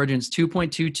 Leprechaun Origins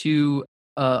 2.22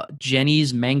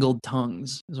 Jenny's mangled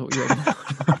tongues is what we rated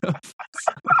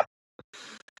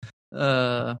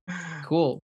that.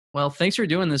 Cool. Well, thanks for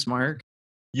doing this, Mark.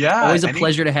 Yeah, Always a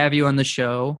pleasure to have you on the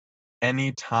show.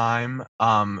 anytime,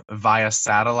 via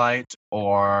satellite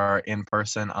or in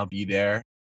person, I'll be there.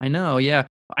 I know, yeah.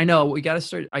 I know. We gotta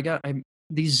start.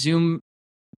 These Zoom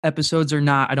episodes are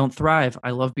not. I don't thrive.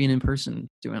 I love being in person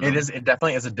doing them. It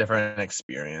definitely is a different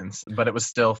experience, but it was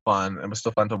still fun. It was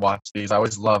still fun to watch these. I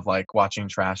always love like watching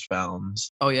trash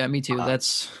films. Oh yeah, me too. Uh,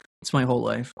 That's my whole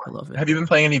life. I love it. have you been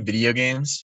playing any video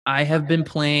games? I have been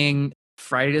playing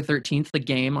Friday the 13th, the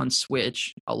game on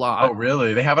Switch, a Oh, lot.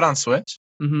 really? They have it on Switch?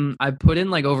 I put in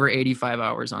like over 85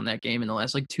 hours on that game in the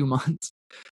last like 2 months,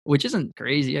 which isn't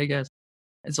crazy, I guess.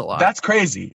 It's a lot. That's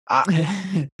crazy.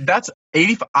 That's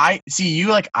 80. I see you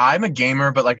like I'm a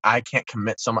gamer, but like I can't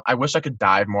commit so much. I wish I could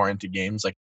dive more into games.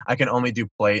 Like I can only do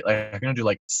play. Like I can do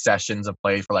like sessions of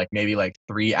play for like maybe like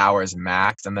 3 hours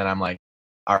max, and then I'm like,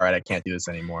 all right, I can't do this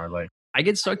anymore. Like I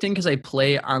get sucked in because I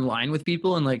play online with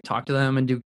people and like talk to them and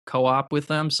do co-op with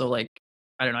them. So like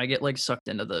I don't know, I get like sucked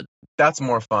into the that's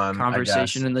more fun, I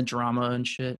conversation guess. and the drama and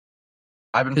shit.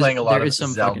 I've been Because playing a lot there of is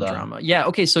some fucking Zelda. drama. Yeah,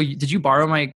 okay, so did you borrow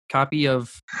my copy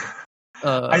of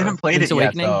I haven't played Link's it yet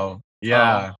Awakening? though. Oh,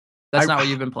 Yeah. that's I not what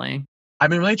you've been playing? I've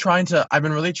been really trying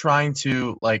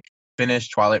to like finish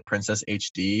Twilight Princess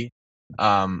HD.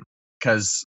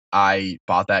 Cuz I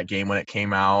bought that game when it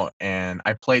came out, and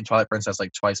I played Twilight Princess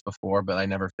like twice before, but I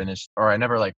never finished, or I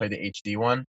never like played the HD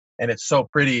one, and it's so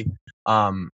pretty.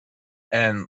 Um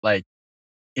and like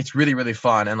it's really really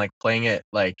fun, and like playing it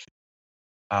like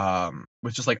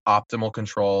with just like optimal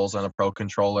controls on a pro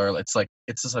controller. It's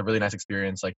just a really nice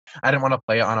experience. Like I didn't want to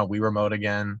play it on a Wii remote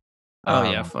again. Oh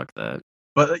yeah, Um fuck that.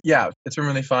 but yeah, it's been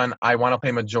really fun. I want to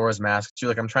play Majora's Mask too.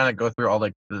 Like I'm trying to go through all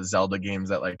like the Zelda games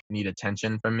that like need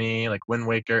attention from me, like Wind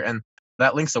Waker and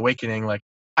that Link's Awakening. Like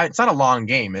it's not a long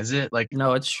game, is it? Like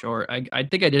No, it's short. I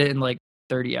think I did it in like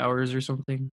 30 hours or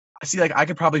something. I see, like I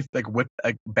could probably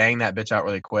like bang that bitch out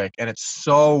really quick, and it's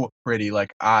so pretty.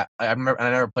 Like I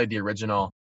never played the original,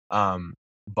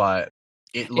 but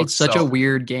it It's looks such a so.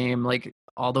 weird game. Like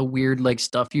all the weird like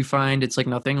stuff you find, it's like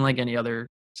nothing like any other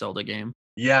Zelda game.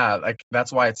 Yeah, like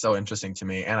that's why it's so interesting to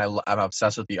me, and I'm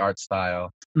obsessed with the art style.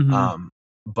 Mhm. Um,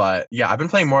 but yeah, I've been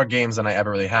playing more games than I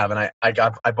ever really have, and I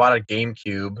bought a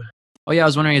GameCube. Oh yeah, I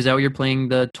was wondering, is that what you're playing,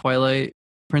 the Twilight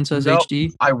Princess No,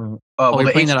 HD? Oh, well you're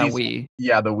the playing that on HD's Wii.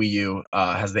 yeah the Wii U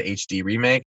has the HD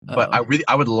remake, but Oh.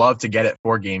 I would love to get it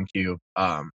for GameCube.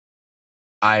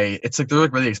 I it's like they're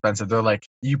like really expensive. They're like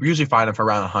you usually find them for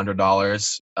around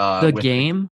 $100. The With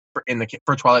game?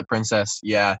 for Twilight Princess,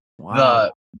 yeah. Wow.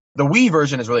 The the Wii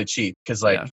version is really cheap because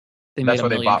like Yeah. They made that's a where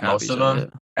they million bought most copies of of them,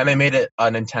 it. and they made it a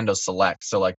Nintendo Select,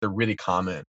 so like they're really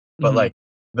common. But Mhm. like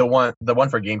the one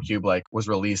for GameCube like was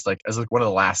released like as like one of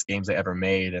the last games they ever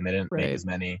made, and they didn't make Right. as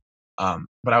many.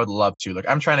 But I would love to. Like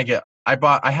I'm trying to get.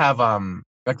 I have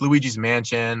like Luigi's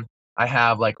Mansion. I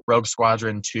have like Rogue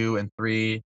Squadron 2 and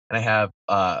 3, and I have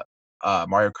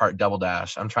Mario Kart Double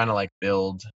Dash. I'm trying to like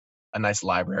build a nice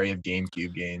library of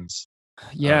GameCube games. Um,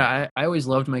 Yeah, I always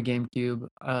loved my GameCube.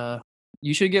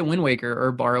 You should get Wind Waker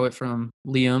or borrow it from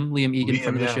Liam Egan, friend Liam,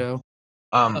 of the yeah. show.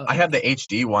 I have the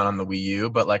HD one on the Wii U,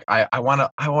 but like I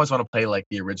always want to play like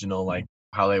the original, like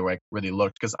how they like really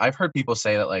looked, because I've heard people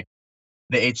say that like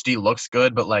the HD looks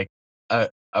good, but like a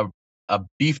a a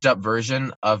beefed up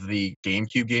version of the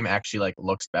GameCube game actually like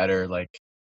looks better. Like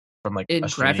from like It a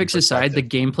shading graphics aside, the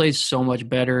perspective. gameplay is so much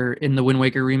better in the Wind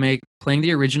Waker remake. Playing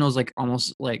the original is like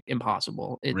almost like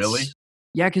impossible. Really? It's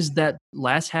yeah, because that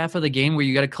last half of the game where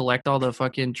you got to collect all the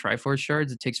fucking Triforce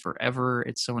shards, it takes forever.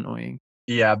 It's so annoying.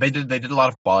 Yeah, they did a lot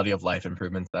of quality of life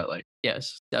improvements that like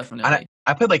Yes, and definitely.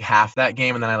 I played like half that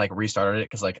game and then I like restarted it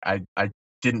because like I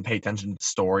didn't pay attention to the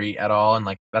story at all, and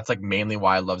like that's like mainly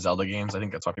why I love Zelda games. I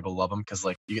think that's why people love them because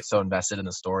like you get so invested in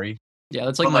the story. Yeah,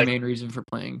 that's like But my like main reason for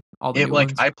playing all the it new like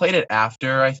ones. I played it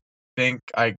after think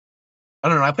I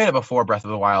don't know, I played it before Breath of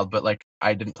the Wild, but like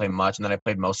I didn't play much, and then I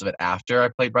played most of it after I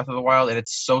played Breath of the Wild, and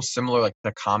it's so similar, like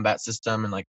the combat system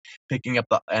and like picking up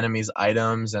the enemy's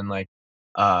items, and like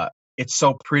uh it's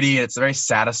so pretty and it's very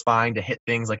satisfying to hit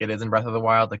things like it is in Breath of the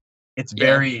Wild. Like it's Yeah,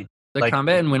 very the like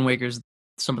combat in Wind Waker is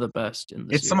some of the best in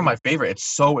the it's some of series. my favorite.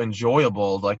 It's so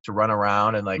enjoyable like to run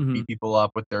around and like Hmm. beat people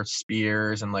up with their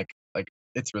spears and like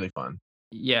it's really fun.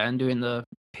 Yeah, and doing the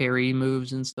parry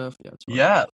moves and stuff. Yeah, it's fun.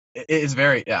 Yeah, it is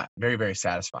very very very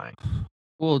satisfying.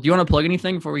 Cool. Do you want to plug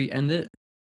anything before we end it?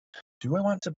 Do I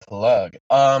want to plug?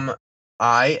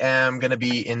 I am gonna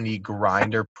be in the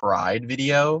Grinder Pride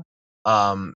video.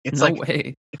 It's No like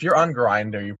way. if you're on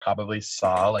Grinder, you probably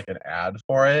saw like an ad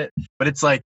for it, but it's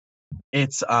like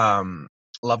it's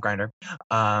love Grinder.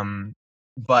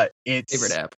 But Favorite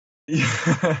it's app.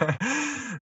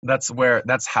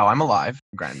 that's how I'm alive,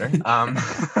 Grinder.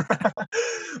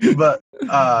 But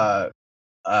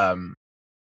um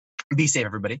be safe,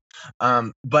 everybody.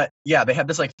 But yeah, they had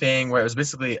this like thing where it was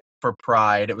basically for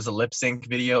Pride. It was a lip sync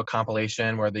video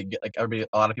compilation where they get like everybody,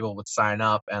 a lot of people would sign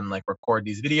up and like record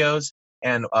these videos.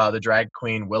 And the drag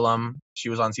queen Willem, she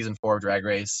was on season 4 of Drag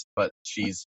Race, but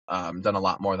she's done a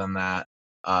lot more than that.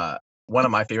 Uh, One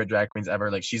of my favorite drag queens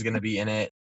ever. Like she's gonna be in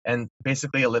it, and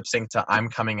basically a lip sync to "I'm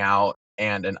Coming Out"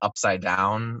 and an Upside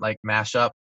Down like mashup,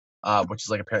 which is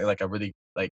like apparently like a really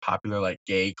like popular like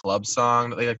gay club song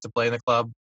that they like to play in the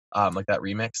club, like that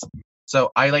remix.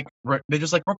 So I like they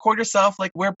just like record yourself,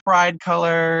 like wear pride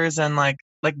colors and like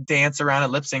dance around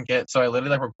and lip sync it. So I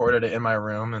literally like recorded it in my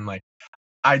room, and like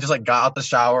I just like got out the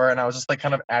shower and I was just like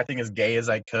kind of acting as gay as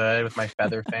I could with my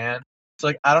feather fan. So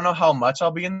like I don't know how much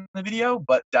I'll be in the video,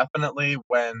 but definitely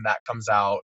when that comes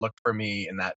out, look for me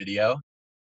in that video.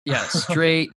 Yeah,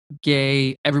 straight,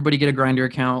 gay, everybody get a Grinder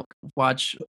account.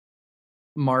 Watch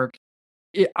Mark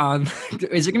on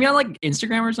is it gonna be on like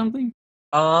Instagram or something?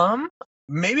 um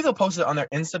Maybe they'll post it on their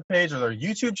Insta page or their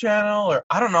YouTube channel, or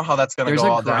I don't know how that's gonna There's go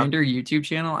a all down. Grinder YouTube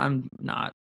channel. I'm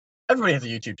not. Everybody has a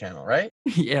YouTube channel, right?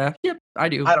 Yeah, yep, I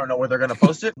do. I don't know where they're gonna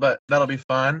post it, but that'll be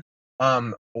fun.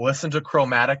 Listen to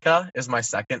Chromatica is my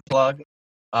second plug.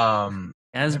 As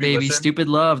Have you baby, listened? stupid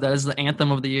love. That is the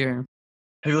anthem of the year.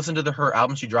 Have you listened to her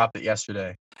album? She dropped it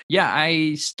yesterday. Yeah,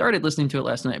 I started listening to it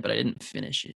last night, but I didn't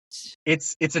finish it.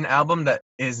 It's an album that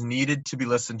is needed to be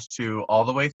listened to all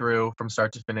the way through from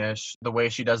start to finish. The way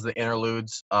she does the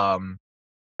interludes,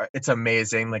 it's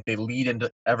amazing. Like they lead into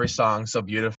every song so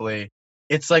beautifully.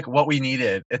 It's like what we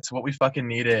needed. It's what we fucking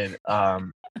needed.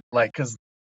 Like because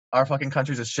our fucking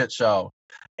country's a shit show,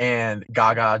 and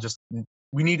Gaga just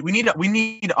we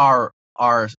need our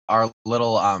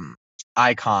little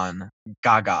icon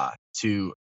Gaga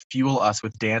to fuel us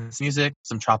with dance music,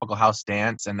 some tropical house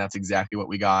dance, and that's exactly what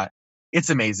we got. It's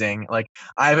amazing. Like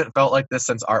I haven't felt like this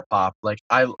since Art Pop. Like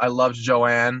I loved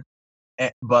Joanne,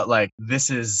 but like this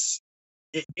is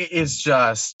it is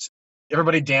just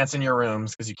everybody dance in your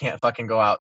rooms because you can't fucking go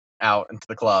out into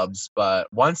the clubs. But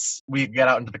once we get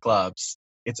out into the clubs,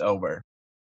 it's over.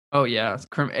 Oh yeah,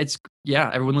 it's yeah.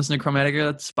 Everyone listen to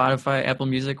Chromatica, Spotify, Apple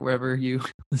Music, wherever you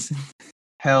listen.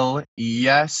 Hell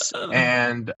yes.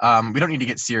 And we don't need to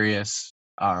get serious.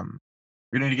 We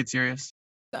don't need to get serious.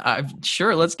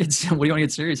 Sure, let's get. What do you want to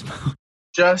get serious about?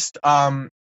 Just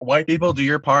white people, do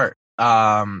your part.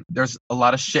 There's a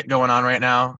lot of shit going on right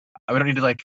now. We don't need to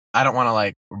like. I don't want to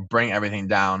like bring everything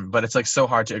down, but it's like so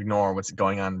hard to ignore what's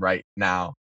going on right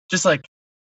now. Just like,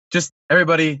 just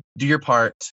everybody do your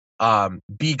part.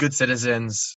 Be good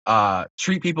citizens.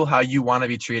 Treat people how you want to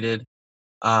be treated.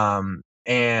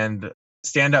 And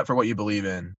stand up for what you believe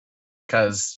in,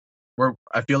 because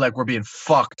I feel like we're being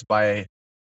fucked by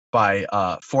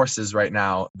forces right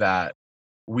now that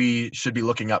we should be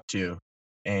looking up to,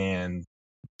 and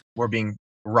we're being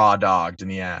raw dogged in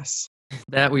the ass.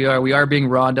 That we are being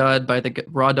raw dogged by the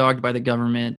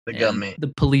government The and government. the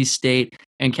police state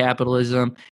and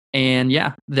capitalism. And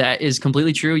yeah, that is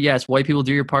completely true. Yes, white people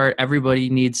do your part. Everybody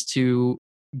needs to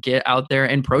get out there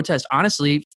and protest.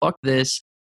 Honestly, fuck this.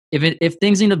 If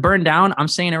things need to burn down, I'm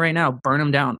saying it right now. Burn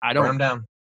them down. I Burn don't. them down.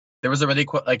 There was a really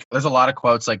like there's a lot of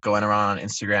quotes like going around on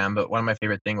Instagram, but one of my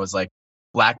favorite thing was like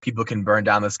black people can burn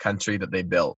down this country that they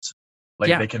built.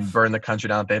 Like they can burn the country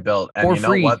down that they built. And For you know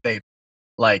free. what? They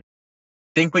like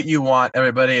think what you want,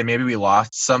 everybody, and maybe we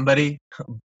lost somebody,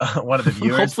 one of the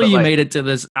viewers. Hopefully you made it to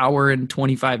this hour and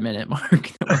 25 minute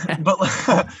mark. but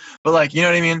like, you know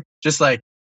what I mean? Just like,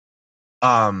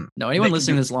 no, anyone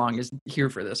listening this long is here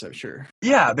for this, I'm sure.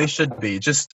 Yeah, they should be.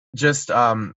 Just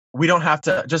we don't have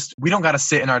to. We don't got to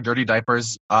sit in our dirty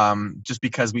diapers. Just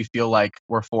because we feel like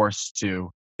we're forced to.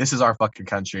 This is our fucking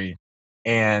country,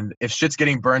 and if shit's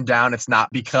getting burned down, it's not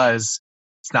because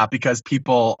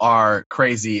people are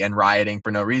crazy and rioting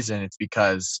for no reason. It's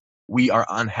because we are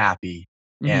unhappy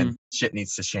and shit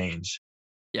needs to change.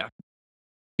 Yeah,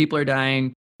 people are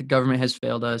dying. The government has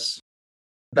failed us.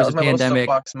 That was my pandemic. Little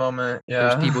soapbox moment. Yeah,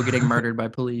 there's people getting murdered by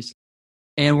police,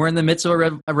 and we're in the midst of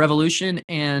a revolution.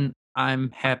 And I'm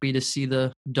happy to see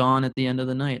the dawn at the end of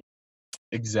the night.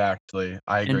 Exactly.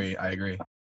 I agree.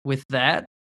 With that,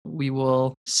 we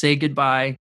will say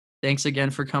goodbye. Thanks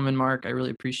again for coming, Mark. I really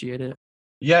appreciate it.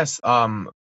 Yes. I'm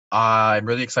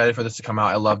really excited for this to come out.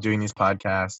 I love doing these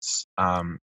podcasts. Yeah,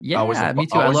 me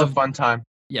too. Always a fun time.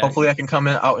 Yeah. Hopefully I can come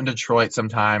out in Detroit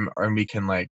sometime, and we can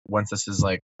once this is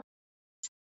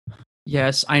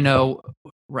Yes, I know.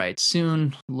 Right.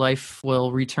 Soon life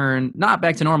will return, not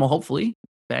back to normal, hopefully,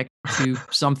 back to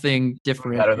something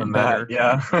different. Better than that.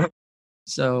 Yeah.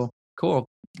 So cool.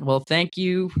 Well, thank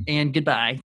you and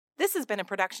goodbye. This has been a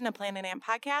production of Planet Amp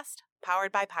Podcast,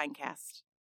 powered by Pinecast.